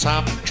half at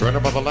top, turn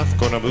up on the left,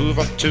 gonna move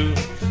up two.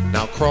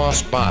 Now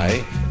cross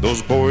by.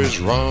 Those boys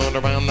run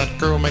around that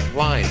girl, make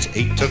lines,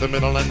 8 to the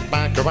middle and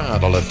back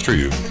around, all left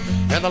through.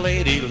 And the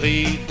lady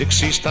lead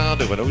Dixie style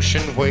to an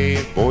ocean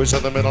wave. Boys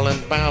at the middle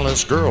and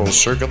balance, girls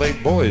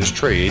circulate, boys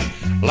trade.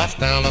 Left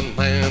down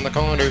and the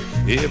corner,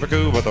 here we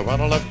go with a right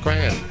or left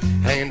grand.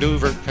 Hand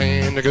over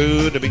hand to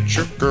go to beat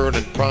your girl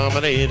and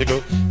promenade to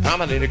go.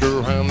 Promenade to go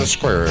around the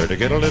square to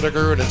get a little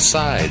girl and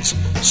sides.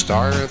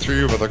 Star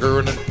through with a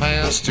girl and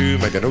pass to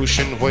make an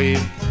ocean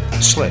wave.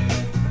 Slip,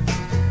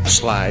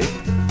 slide,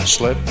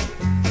 slip,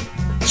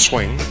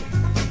 swing,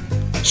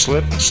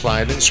 slip,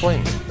 slide, and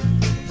swing.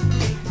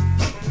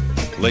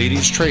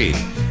 Ladies trade,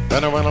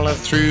 then around and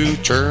left through,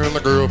 turn the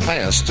girl,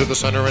 pass to the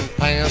center and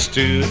pass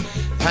to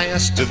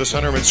the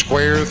center and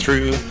square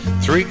through.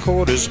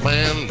 3/4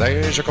 man,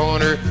 there's your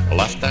corner,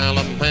 left down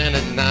a man,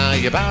 and now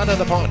you bow to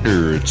the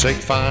partner. Take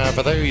 5,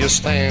 but there you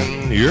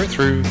stand, you're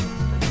through.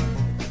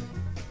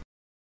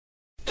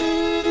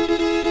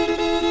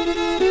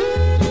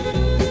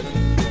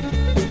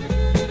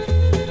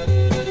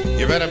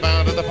 You better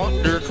bow to the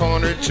partner,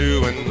 corner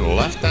 2, and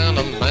left down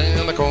a man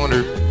in the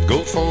corner.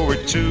 Go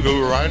forward 2,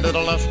 go right to the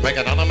left, make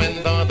an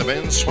element on the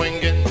bend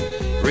swinging.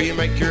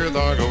 Remake your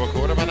thigh, go a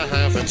quarter and a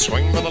half, and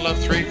swing for the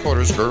left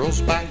 3/4. Girls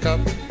back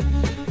up,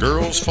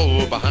 girls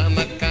full behind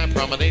that guy.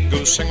 Promenade,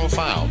 go single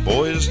file.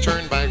 Boys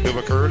turn back, do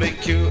a curly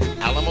Q,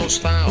 Alamo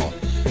style.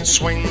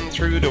 Swing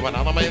through to an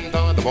element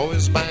on the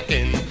boys back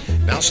in.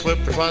 Now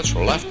slip the clutch,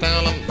 left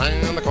down and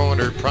man in the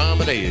corner.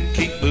 Promenade,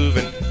 keep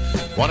moving.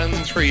 1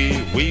 and 3,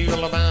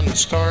 wheel around and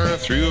star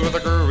through with the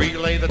girl,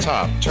 relay the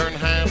top. Turn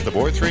half, the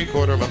boy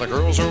 3/4, when the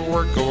girls are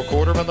work, go a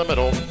quarter in the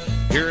middle.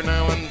 Here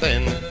now and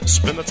then,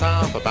 spin the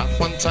top about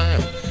 1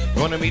 time.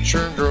 Gonna meet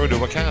your girl,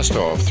 do a cast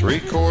off,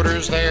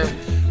 3/4 there.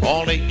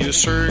 All 8 you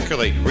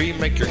circulate,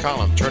 remake your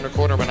column, turn a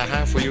quarter and a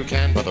half where you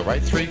can by the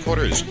right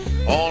 3/4.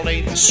 All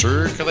 8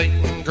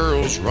 circulating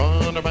girls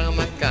run around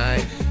that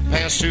guy.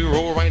 Pass to,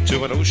 roll right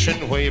to an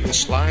ocean wave and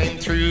slide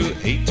through,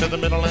 8 to the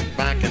middle and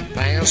back and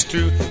pass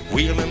to,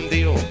 wheel and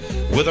deal.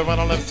 With a run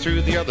or left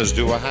through, the others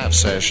do a half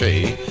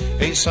sachet.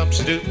 A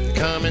substitute,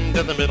 come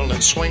into the middle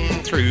and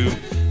swing through.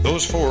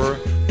 Those 4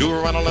 do a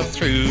run or left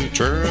through,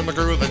 turn the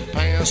girl then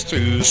pass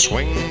through,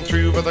 swing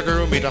through with the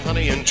girl, meet a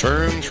honey and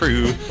turn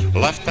through.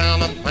 Left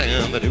down and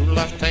man, they do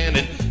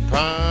left-handed.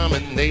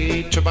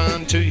 Promenade to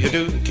bond to you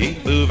do,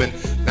 keep moving.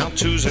 Now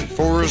 2s and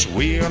 4s,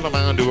 wheel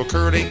around to a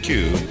curly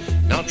Q.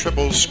 Now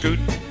triple scoot.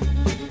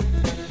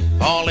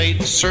 All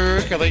 8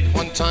 circulate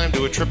 1 time,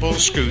 do a triple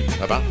scoot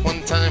about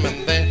 1 time,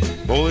 and then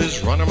boys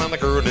run around the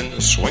girl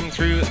and swing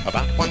through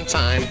about 1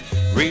 time.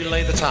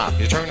 Relay the top,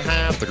 you turn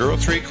half, the girl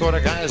 3/4,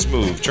 guys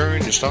move,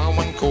 turn your star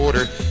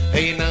 1/4.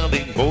 Hey, now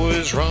the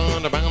boys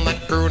run around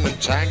that girl and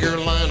tag your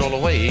line all the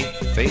way,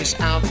 face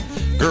out.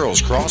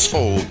 Girls cross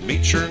fold,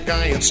 meet your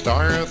guy and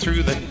star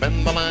through, then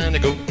bend the line to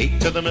go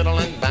 8 to the middle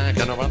and back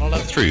and around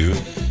left through.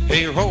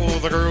 Hey, roll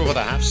the girl with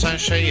a half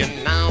sachet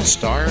and now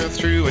star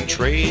through and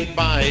trade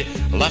by.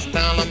 Left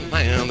down a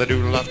man, they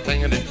do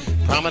left-handed.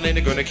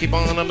 Promenade, gonna keep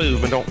on a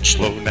move and don't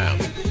slow down.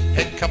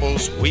 Head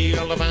couples,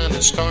 wheel around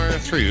and star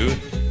through.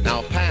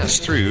 Now pass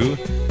through,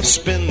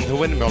 spin the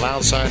windmill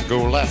outside,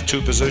 go left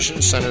 2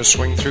 positions, center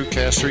swing through,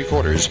 cast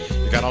 3/4.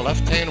 You got a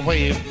left-hand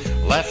wave,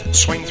 left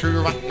swing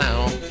through right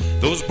now.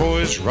 Those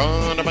boys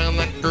run around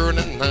that girl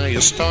and now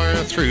you star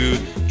through.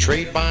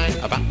 Trade by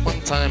about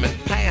 1 time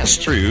and pass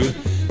through.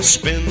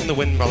 Spin the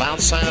windmill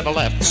outside to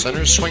left,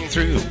 center swing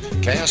through,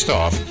 cast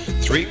off,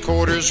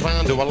 3/4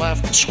 round to a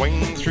left,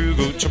 swing through,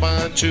 go to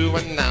by 2,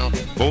 and now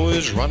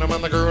boys run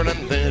around the girl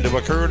and then do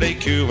a curly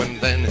Q,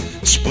 and then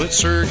split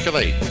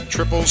circulate,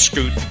 triple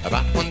scoot,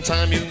 about 1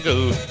 time you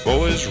go.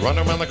 Boys run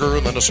around the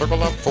girl and a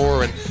circle up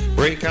 4 and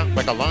break out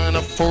like a line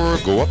of 4,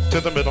 go up to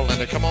the middle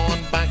and come on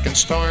back and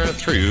star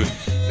through.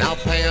 Now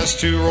pass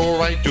to, roll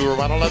right, do a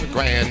right or left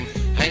grand.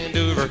 Hand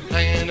over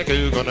hand, a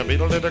go, gonna meet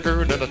a little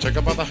girl, and a take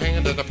up by the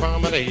hand and a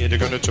promenade. You're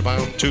gonna to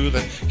bound to,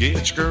 then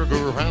get your girl,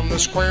 go around the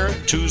square,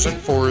 2s and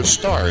 4s,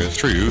 star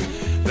through,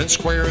 then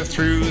square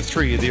through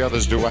 3, the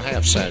others do a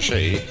half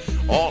sachet.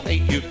 All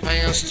 8 you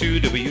pass 2,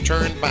 do a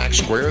U-turn back,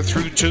 square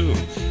through 2.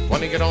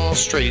 When you get all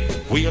straight,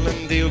 wheel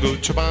and deal, go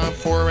 2 by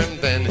 4 and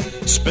then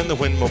spin the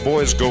windmill,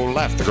 boys go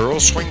left. The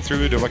girls swing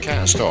through to a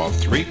cast-off,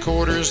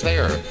 3/4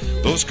 there.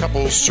 Those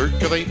couples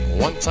circulate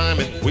 1 time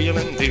and wheel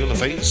and deal to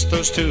face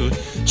those 2.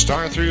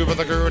 Start through with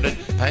the girl and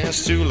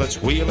pass 2,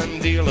 let's wheel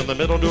and deal in the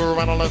middle, do a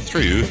right left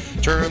through.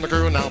 Turn the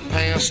girl, now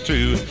pass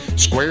 2,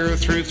 square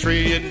through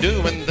 3 and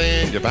do, and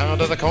then you bow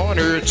to the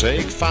corner,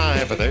 take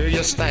 5, there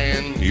you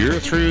stand, you're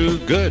through,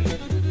 good.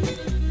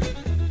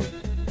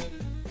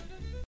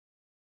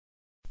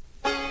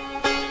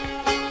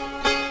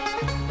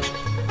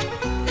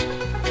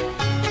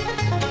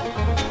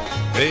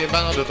 Hey,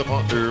 bow to the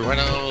partner, right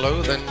down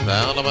low, then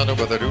down the middle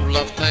with a do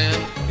left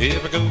hand.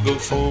 If I go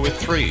forward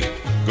 3,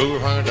 go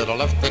right to the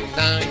left and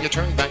down, you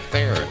turn back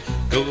there,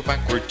 go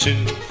backward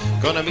 2.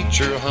 Gonna meet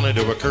your honey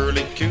to a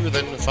curly Q,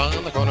 then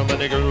find the corner when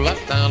you go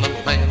left down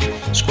and land.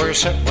 Square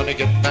set when you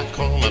get back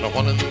home at a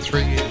 1 and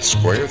 3,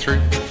 square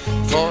through.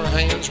 4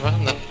 hands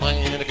round that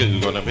line, go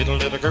gonna middle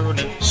to the girl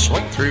and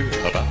swing through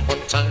about 1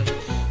 time.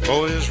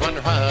 Boys run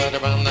right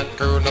around that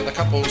girl and the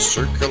couples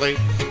circulate.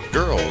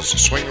 Girls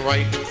swing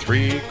right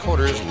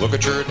 3/4, look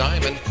at your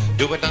diamond,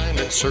 do a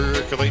diamond,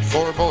 circulate.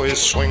 4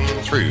 boys swing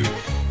through.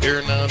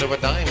 Here now do a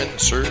diamond,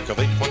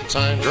 circulate 1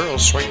 time.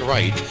 Girls swing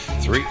right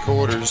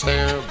 3/4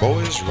 there.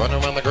 Boys run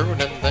around the girl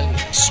and then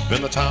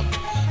spin the top.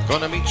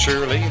 Gonna meet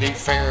your lady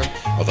fair.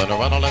 Well, then a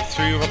run a left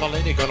through with the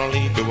lady gonna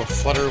lead to a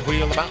flutter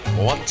wheel about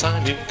 1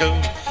 time you go.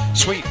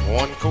 Sweep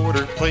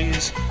 1/4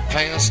 please.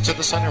 Pass to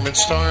the center and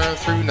star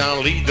through. Now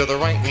lead to the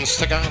right and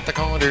stick out the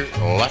corner.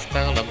 Left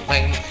down the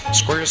man.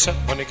 Square set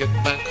when you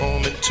get back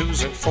home in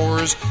 2s and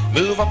 4s.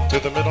 Move up to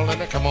the middle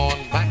and then come on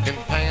back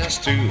and pass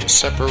 2.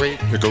 Separate,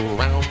 you go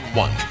round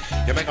 1.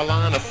 You make a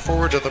line of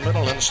 4 to the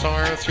middle and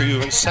star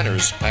through and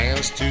centers.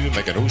 Pass 2,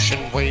 make an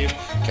ocean wave,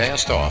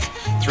 cast off.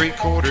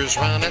 3/4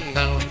 round and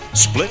now.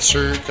 Split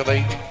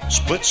circulate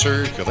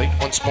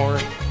once more.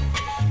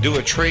 Do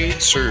a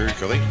trade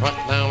circulate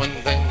right now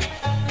and then.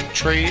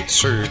 Trade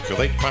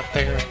circulate right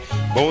there.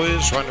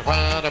 Boys run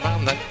right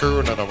around that girl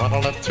and a run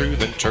left through,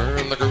 then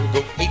turn the girl,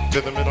 go 8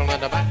 to the middle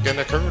and the back and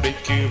a curly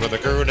Q with a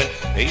girl and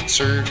 8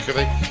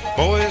 circulate.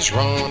 Boys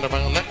run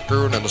around that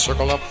girl and a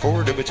circle up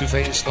 4 to a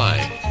 2-faced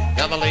line.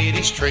 Now the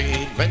ladies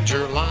trade, bend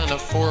your line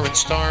of 4 and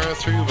star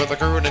through with a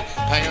girl and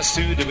pass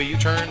 2 to a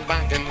U-turn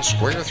back and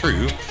square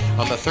through.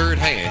 On the 3rd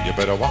hand, you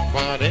better walk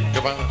right in,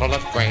 go out the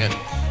left grand.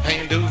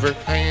 Hand over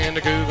hand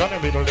to go, gonna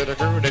middle to the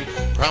girl and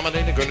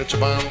promenade, gonna to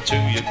bomb 2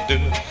 you do.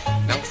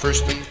 Now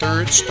 1st and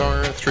 3rd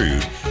star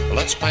through.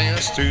 Let's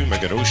pass through,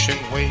 make an ocean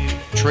wave.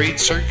 Trade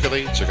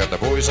circulate, you got the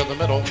boys in the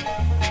middle.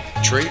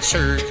 Trade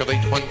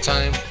circulate 1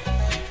 time.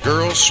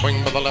 Girls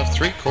swing by the left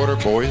 3/4,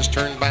 boys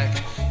turn back.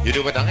 You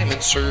do a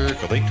diamond,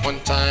 circulate 1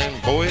 time.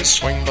 Boys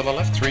swing by the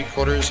left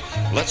 3/4.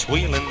 Let's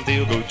wheel and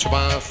deal, go 2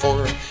 by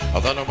 4.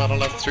 Then a run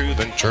left through,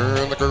 then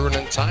turn the girl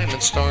and time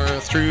and star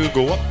through.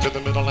 Go up to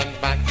the middle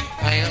and back,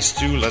 pass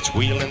 2. Let's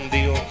wheel and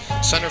deal.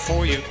 Center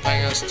 4 you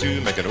pass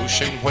 2, make an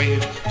ocean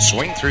wave,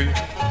 swing through.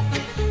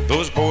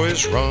 Those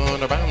boys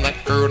run around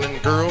that girl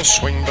and girls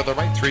swing by the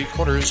right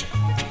 3/4.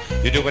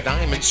 You do a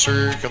diamond,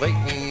 circulate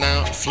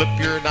now, flip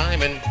your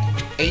diamond.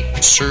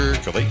 8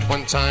 circulate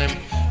 1 time.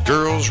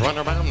 Girls run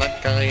around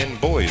that guy and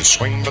boys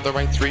swing by the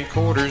right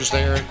 3/4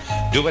 there.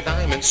 Do a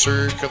diamond,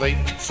 circulate,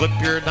 flip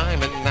your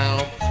diamond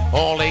now.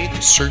 All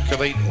 8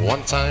 circulate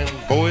 1 time.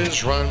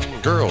 Boys run,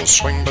 girls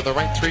swing by the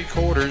right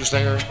 3/4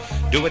 there.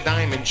 Do a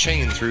diamond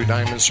chain through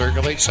diamond,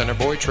 circulate, center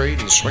boy trade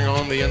and swing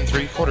on the end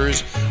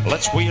 3/4.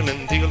 Let's wheel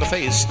and deal to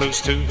face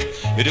those 2.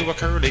 You do a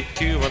curly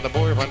Q and the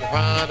boy run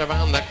right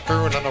around that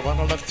girl and a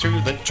run left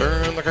through, then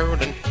turn the girl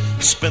and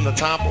spin the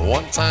top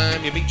 1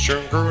 time. You meet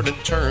your girl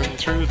and turn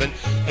through, then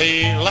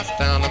hey, left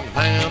down and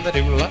down, they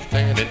do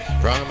left-handed.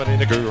 Promenade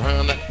to go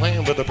around that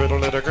land with a bit of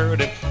little girl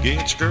and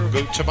get your girl,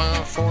 go 2 by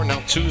 4.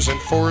 Now 2s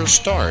and 4s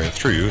star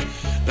through.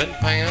 Then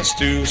pass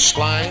 2,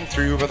 slide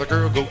through with a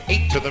girl, go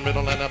 8 to the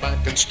middle and a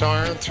back and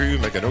star through,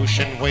 make an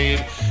ocean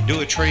wave,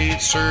 do a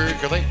trade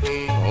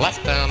circulating,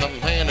 left down the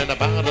man and a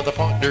bow to the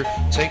partner,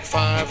 take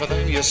 5,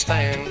 there you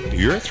stand,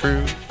 you're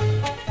through.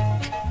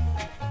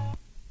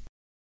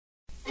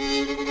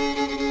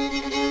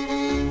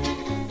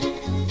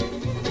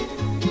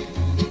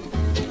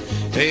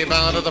 Hey,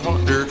 bow to the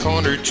partner,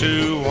 corner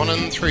 2, 1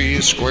 and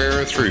 3,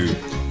 square through.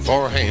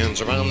 4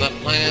 hands around that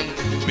land,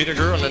 meet a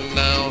girl and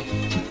now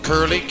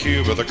curly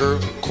Q with a girl,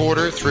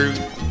 1/4 through.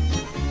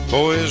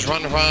 Boys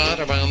run right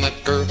around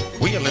that girl,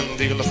 wheel and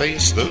deal to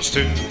face those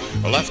 2.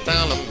 Left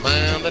down the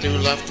man, they do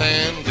left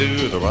hand,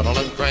 do the right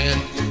left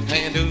grand,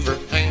 hand over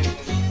hand.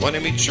 When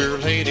you meet your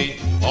lady,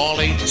 all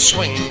 8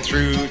 swing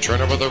through,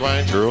 turn over the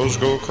right, girls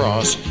go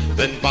across,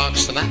 then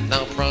box the night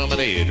now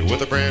promenade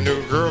with a brand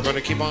new girl,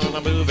 gonna keep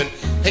on moving.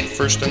 Hey,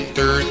 1st and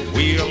 3rd,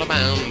 wheel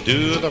around,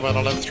 do the right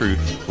left through,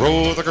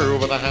 roll the girl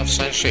with a half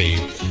sachet,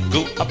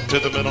 go up to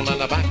the middle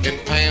and the back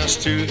and pass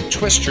 2,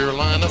 twist your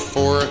line of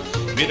 4,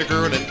 meet a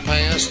girl and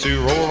pass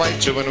through, roll right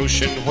to an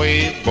ocean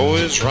wave.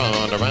 Boys,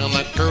 run around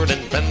that girl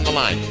and bend the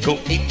line. Go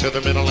 8 to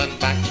the middle and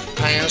back,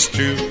 pass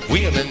through,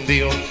 wheel and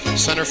deal.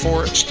 Center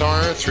 4,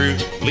 star through,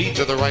 lead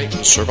to the right,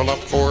 circle up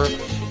 4.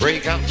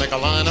 Break out, make a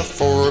line of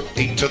 4,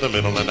 8 to the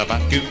middle and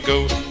back you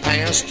go.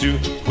 Pass through,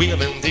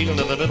 wheel and deal in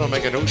the middle,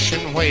 make an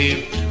ocean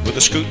wave. With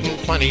a scootin'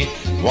 plenty,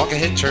 walk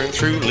ahead, turn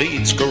through,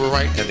 leads, go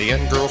right, and the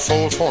end girl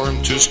fold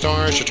form. 2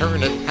 stars, you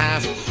turn in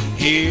half.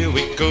 Here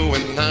we go,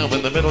 and now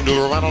in the middle,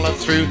 do a right or left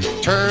through.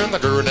 Turn the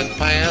girl and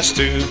pass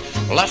to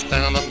left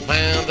down the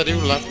man that do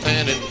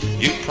left-handed.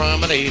 You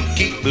promenade,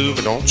 keep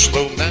moving, don't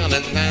slow down,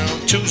 and now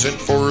 2s and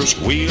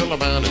 4s, wheel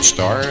around and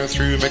star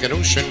through, make an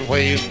ocean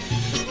wave.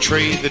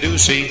 Trade the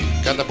deucey,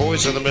 got the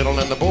boys in the middle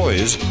and the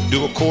boys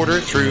do a quarter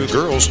through,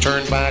 girls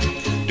turn back,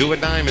 do a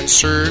diamond,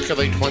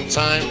 circulate 1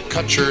 time,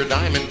 cut your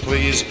diamond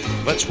please,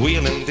 let's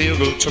wheel and deal,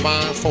 go to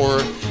my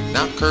 4,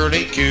 now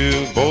curly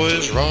Q,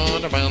 boys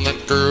run around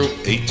that girl,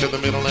 8 to the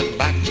middle and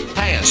back,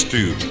 pass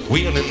through,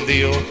 wheel and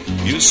deal,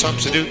 you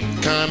substitute,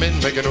 come in,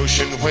 make an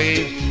ocean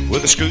wave,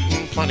 with a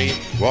scootin' plenty,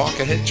 walk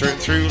ahead, turn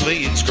through,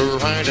 leads, go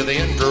right to the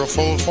end, girl,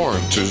 full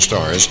form, 2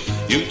 stars,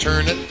 you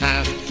turn it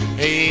half,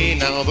 hey,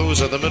 now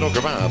those are the middle,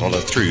 go out,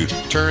 left through,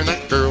 turn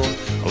that girl,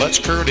 let's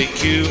curly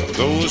Q,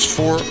 those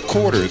 4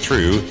 quarter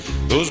through,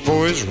 those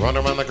boys run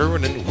around the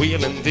girl and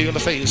wheel and deal the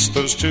face,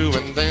 those 2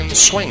 and then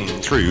swing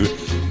through,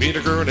 meet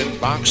a girl and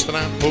box the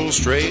knot, pull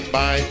straight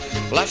by,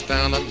 left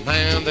down the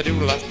man, they do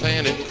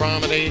left-handed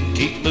promenade,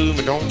 keep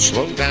moving, don't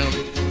slow down,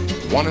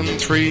 1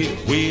 and 3,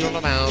 wheel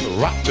around,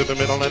 rock to the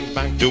middle and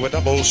back, do a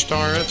double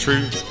star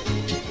through,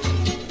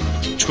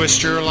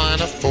 twist your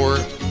line of 4,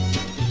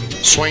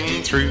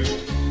 swing through,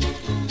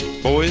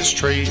 boys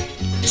trade,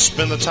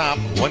 spin the top,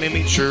 when you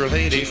meet your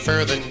lady,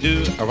 fair than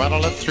do, a right or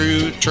left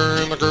through,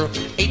 turn the girl,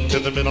 8 to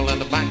the middle and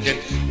the back, and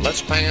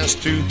let's pass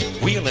through,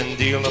 wheel and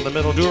deal in the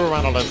middle, do a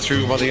right or left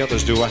through, while the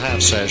others do a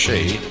half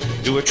sachet,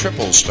 do a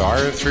triple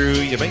star through,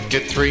 you make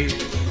it 3,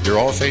 you're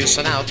all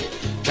facing out,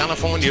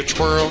 California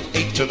twirl,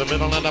 8 to the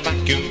middle and the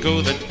back you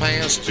go, then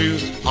pass through,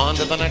 on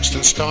to the next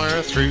and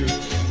star through,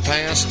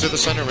 pass to the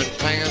center and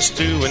pass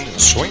through, and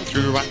swing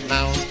through right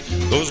now,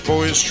 those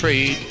boys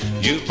trade,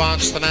 you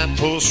box the knot,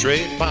 pull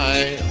straight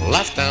by,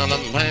 left down the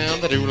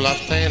man, they do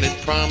left-handed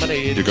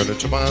promenade, you're gonna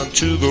turn on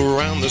 2, go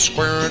around the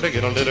square to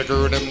get a little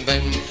gird, and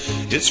then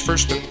it's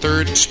 1st and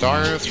 3rd,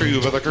 star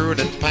through with a gird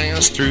and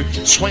pass through,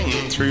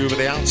 swing through with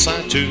the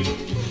outside 2,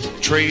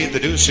 trade the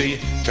deucey,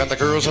 got the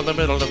girls in the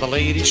middle and the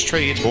ladies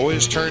trade,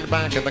 boys turn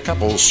back and the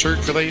couples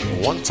circulate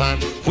 1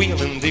 time,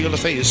 wheel and deal the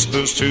face,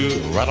 those 2,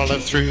 right or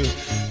left through,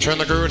 turn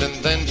the gird and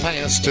then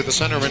pass to the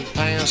center and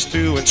pass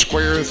through and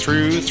square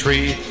through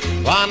 3,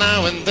 while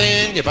now and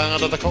then you bow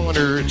to the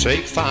corner,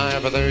 take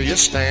 5, and there you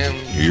stand,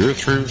 you're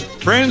through.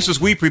 Friends,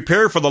 as we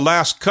prepare for the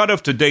last cut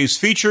of today's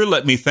feature,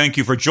 let me thank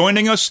you for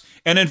joining us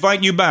and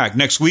invite you back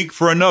next week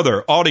for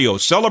another audio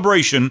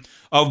celebration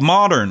of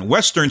modern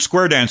Western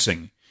square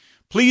dancing.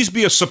 Please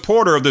be a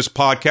supporter of this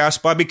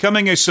podcast by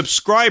becoming a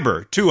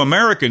subscriber to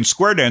American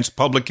Square Dance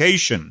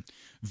publication.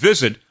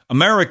 Visit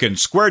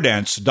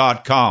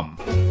AmericanSquareDance.com.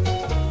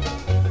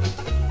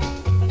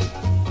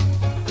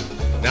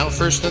 Now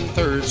 1st and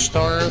 3rd,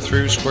 star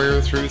through,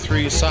 square through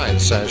 3,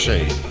 side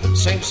sachet.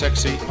 Same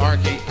sexy,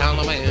 arky,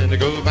 alaman, to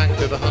go back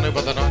to the honey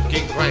with an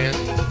arky grand.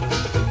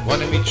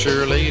 Wanna meet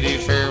your lady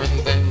fair and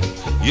then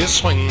you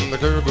swing the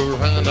girl, go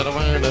round and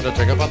around and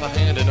take her by the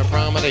hand in a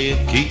promenade,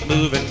 keep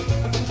moving.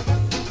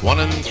 1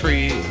 and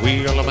 3,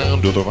 wheel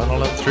around, do the right or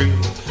left through,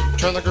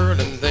 turn the girl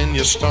and then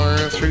you star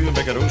through,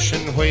 make an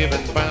ocean wave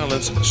and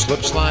balance,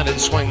 slip, slide and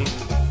swing.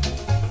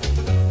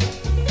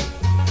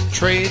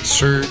 Trade,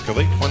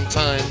 circulate 1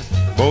 time,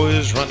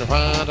 boys run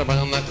right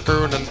around that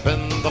girl and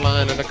bend the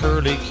line in a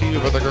curly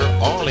Q with the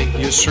girl, ollie,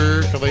 you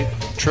circulate,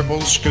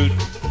 triple scoot.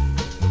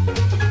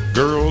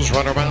 Girls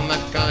run around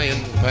that guy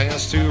and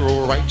pass through,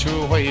 roll right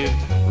to a wave,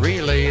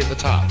 relay at the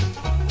top,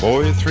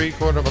 boy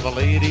 3/4 of the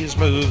ladies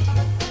move.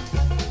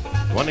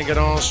 Want to get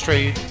all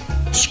straight,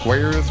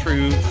 square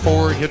through,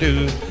 4 you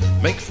do,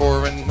 make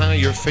 4 and now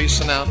you're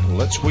facing out,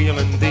 let's wheel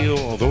and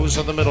deal, those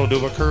in the middle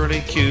do a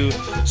curly Q,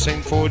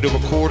 same 4, do a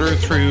quarter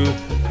through,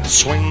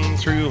 swing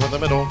through in the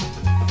middle,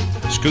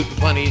 scoot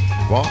plenty,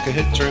 walk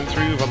ahead, turn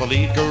through, while the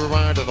lead go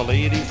right to the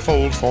lady,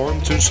 fold,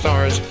 form 2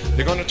 stars,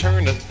 you're gonna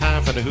turn it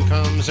half and who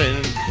comes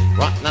in,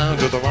 right now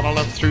do the right or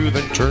left through,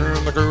 then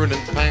turn the girl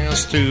and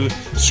pass 2,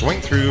 swing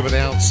through with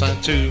the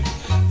outside 2,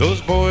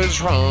 those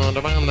boys run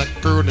around that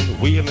girl and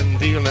wheel and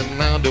deal, and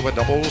now do a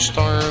double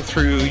star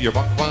through, you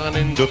rock one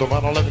into the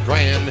right or left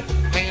grand,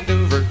 hand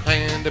over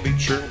hand to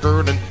beat your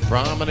girl and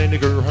promenade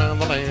girl around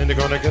the land, you're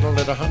gonna get a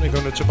little honey,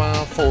 gonna 2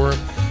 by 4,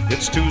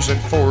 it's 2s and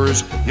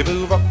 4s, you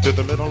move up to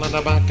the middle and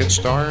the back and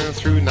star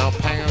through, now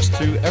pass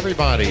through,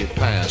 everybody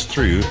pass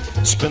through,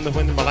 spin the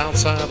windmill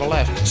outside the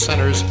left,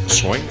 centers,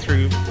 swing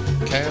through,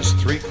 cast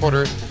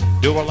 3/4,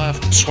 do a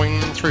left, swing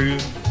through,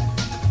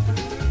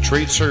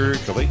 trade,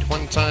 circulate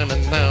 1 time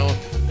and now,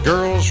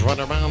 girls Girls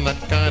run around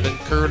that guide and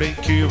curly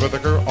cue with the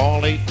girl.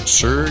 All 8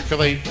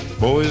 circulate.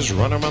 Boys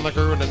run around the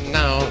girl and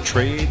now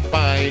trade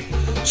by.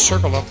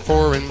 Circle up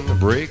 4 and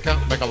break out,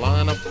 make a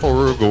line of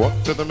 4. Go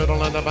up to the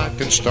middle and the back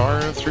and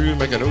star through.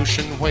 Make an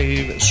ocean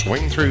wave,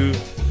 swing through.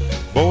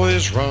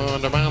 Boys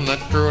run around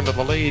that girl to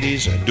the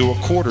ladies, do a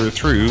quarter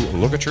through.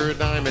 Look at your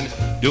diamond,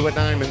 do a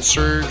diamond,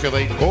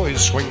 circulate.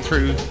 Boys swing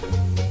through.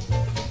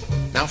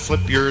 Now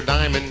flip your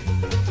diamond,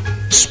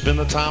 spin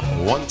the top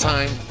 1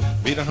 time.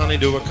 Beat a honey,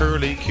 do a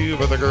curly cue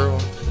with a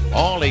girl.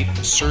 All 8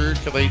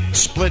 circulate,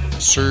 split,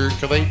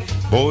 circulate.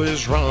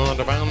 Boys run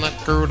around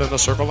that girl in a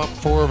circle up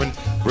 4 and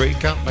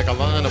break out, make a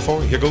line of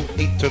 4. You go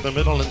 8 to the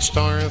middle and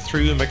star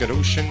through, make an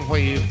ocean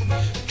wave.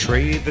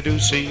 Trade the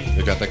deucey,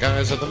 you got the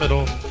guys at the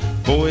middle.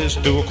 Boys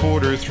do a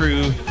quarter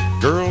through.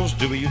 Girls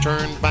do a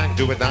U-turn back,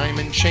 do a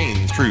diamond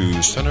chain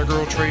through. Center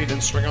girl trade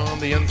and swing on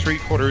the end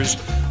 3/4.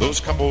 Those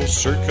couples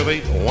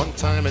circulate 1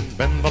 time and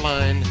bend the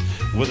line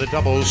with a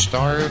double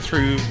star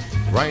through.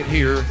 Right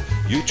here,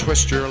 you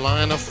twist your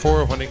line of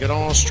 4 when you get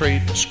all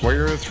straight.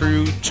 Square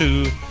through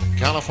 2.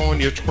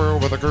 California twirl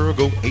with a girl,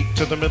 go 8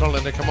 to the middle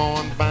and they come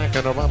on back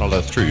and around a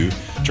left through.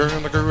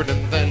 Turn the girl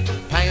and then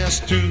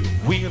pass 2,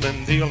 wheel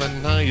and deal,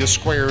 and now you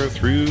square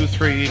through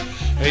 3.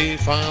 Hey,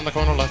 find the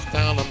corner left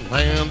down and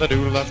land the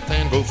do left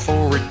hand, go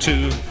forward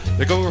 2.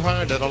 You go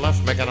right to the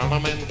left, make an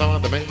element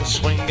on the main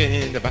swing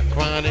in, the back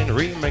right in,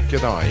 remake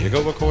your die. You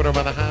go a quarter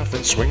and a half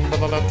and swing to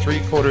the left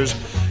 3/4.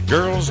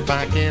 Girls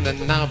back in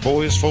and now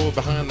boys fold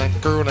behind that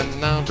girl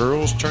and now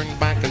girls turn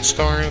back and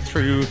star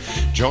through.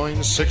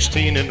 Join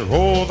 16 and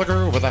roll the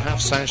girl with a half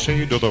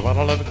sachet. Do the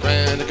waddle of the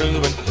grand go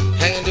and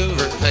hand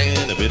over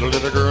hand. A little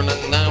little girl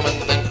and now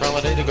and then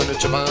promenade gonna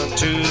chop on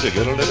 2. The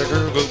good little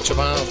girl go chop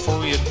on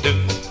 4 you do.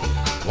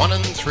 1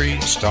 and 3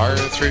 star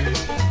through.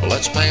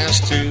 Let's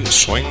pass 2,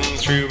 swing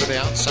through with the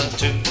outside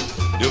 2.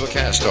 Do a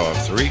cast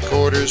off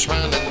 3/4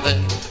 round and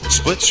then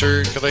split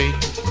circulate.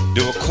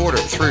 Do a quarter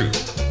through.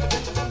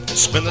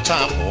 Spin the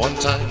top 1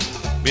 time,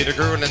 beat a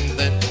girl and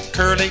then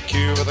curly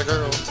cue with a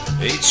girl.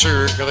 8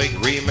 circulate,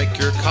 remake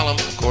your column,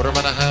 quarter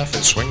and a half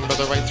and swing by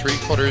the right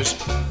 3/4.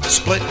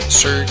 Split,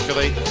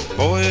 circulate,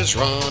 boys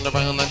run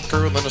around that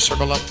girl in a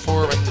circle up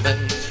 4 and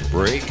then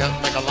break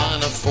out, make a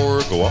line of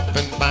 4, go up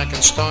and back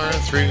and star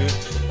through.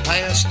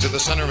 Pass to the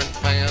center and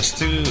pass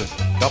 2,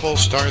 double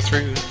star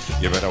through.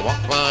 You better walk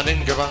right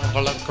in, go out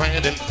to left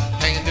grand and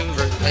hand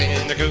over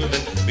hand to go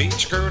then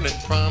beach girl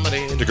and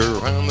promenade to go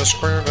around the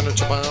square, gonna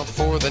chop out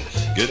 4 then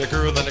get a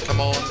girl then to come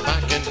on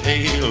back and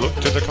hey, look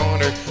to the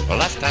corner,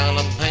 left down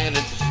and hand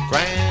and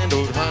grand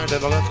old hard to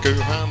the left, go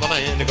around the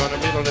land, you're gonna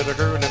middle to the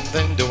girl and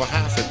then do a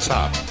half at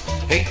top.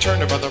 Hey, turn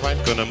her by the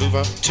right, gonna move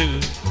up 2,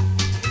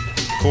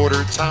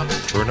 quarter top,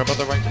 turn her by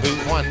the right,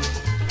 move 1,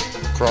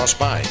 cross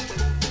by.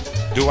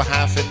 Do a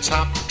half at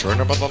top, turn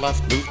her by the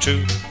left, move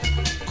 2.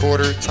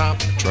 Quarter top,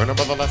 turn her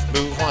by the left,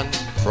 move 1.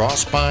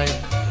 Cross by,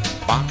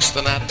 box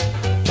the net,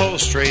 pull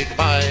straight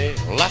by.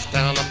 Left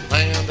down the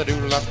hand, the do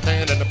left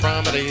hand and the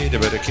promenade. You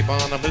better keep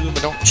on a move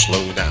and don't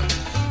slow down.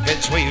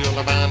 Heads wheel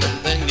around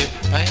and then you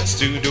pass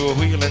 2. Do a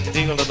wheel and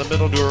deal to the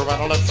middle, do a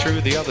right left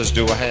through. The others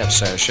do a half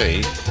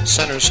sachet.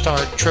 Center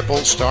start,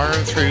 triple star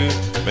through,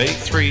 make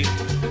 3.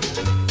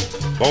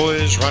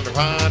 Boys run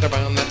right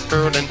around that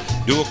girl and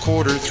do a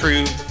quarter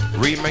through.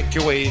 Remake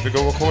your wave, you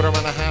go a quarter and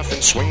a half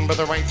and swing by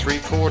the right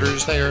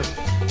 3/4 there.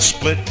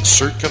 Split,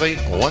 circulate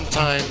 1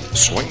 time,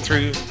 swing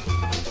through.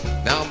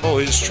 Now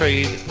boys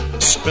trade,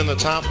 spin the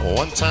top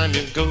 1 time,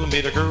 you go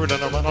meet a girl and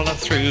a run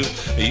left through.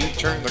 You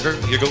turn the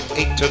girl, you go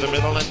 8 to the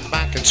middle and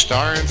back and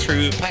star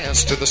through.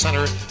 Pass to the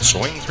center,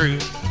 swing through.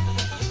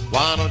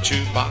 Why don't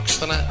you box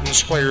the net and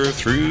square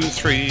through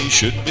 3?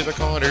 Should be the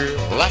corner,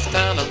 left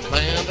down and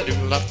man, they do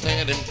left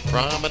hand and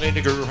promenade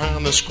to go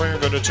around the square,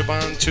 go to chip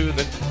on 2,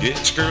 then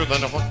get girl,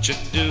 then what you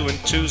do in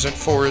 2s and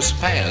 4s,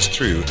 pass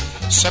through.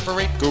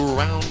 Separate, go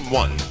around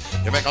 1.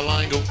 You make a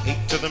line, go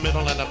 8 to the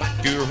middle and a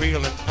back, you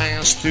wheel and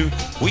pass 2.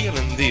 Wheel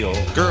and deal,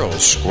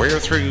 girls square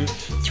through.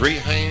 3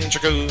 hands you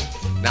go,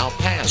 now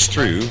pass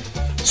through.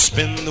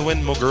 Spin the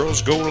windmill,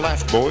 girls go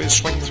left, boys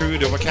swing through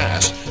to a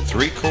cast.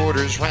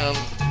 3/4 round.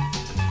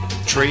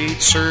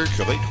 Trade,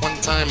 circulate 1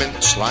 time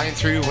and slide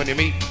through when you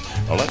meet.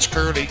 Let's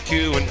curly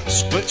cue and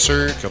split,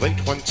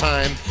 circulate 1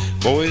 time.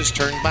 Boys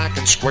turn back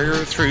and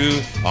square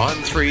through on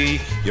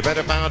 3. You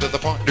better bow to the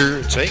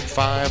partner, take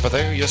 5, but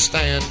there you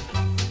stand.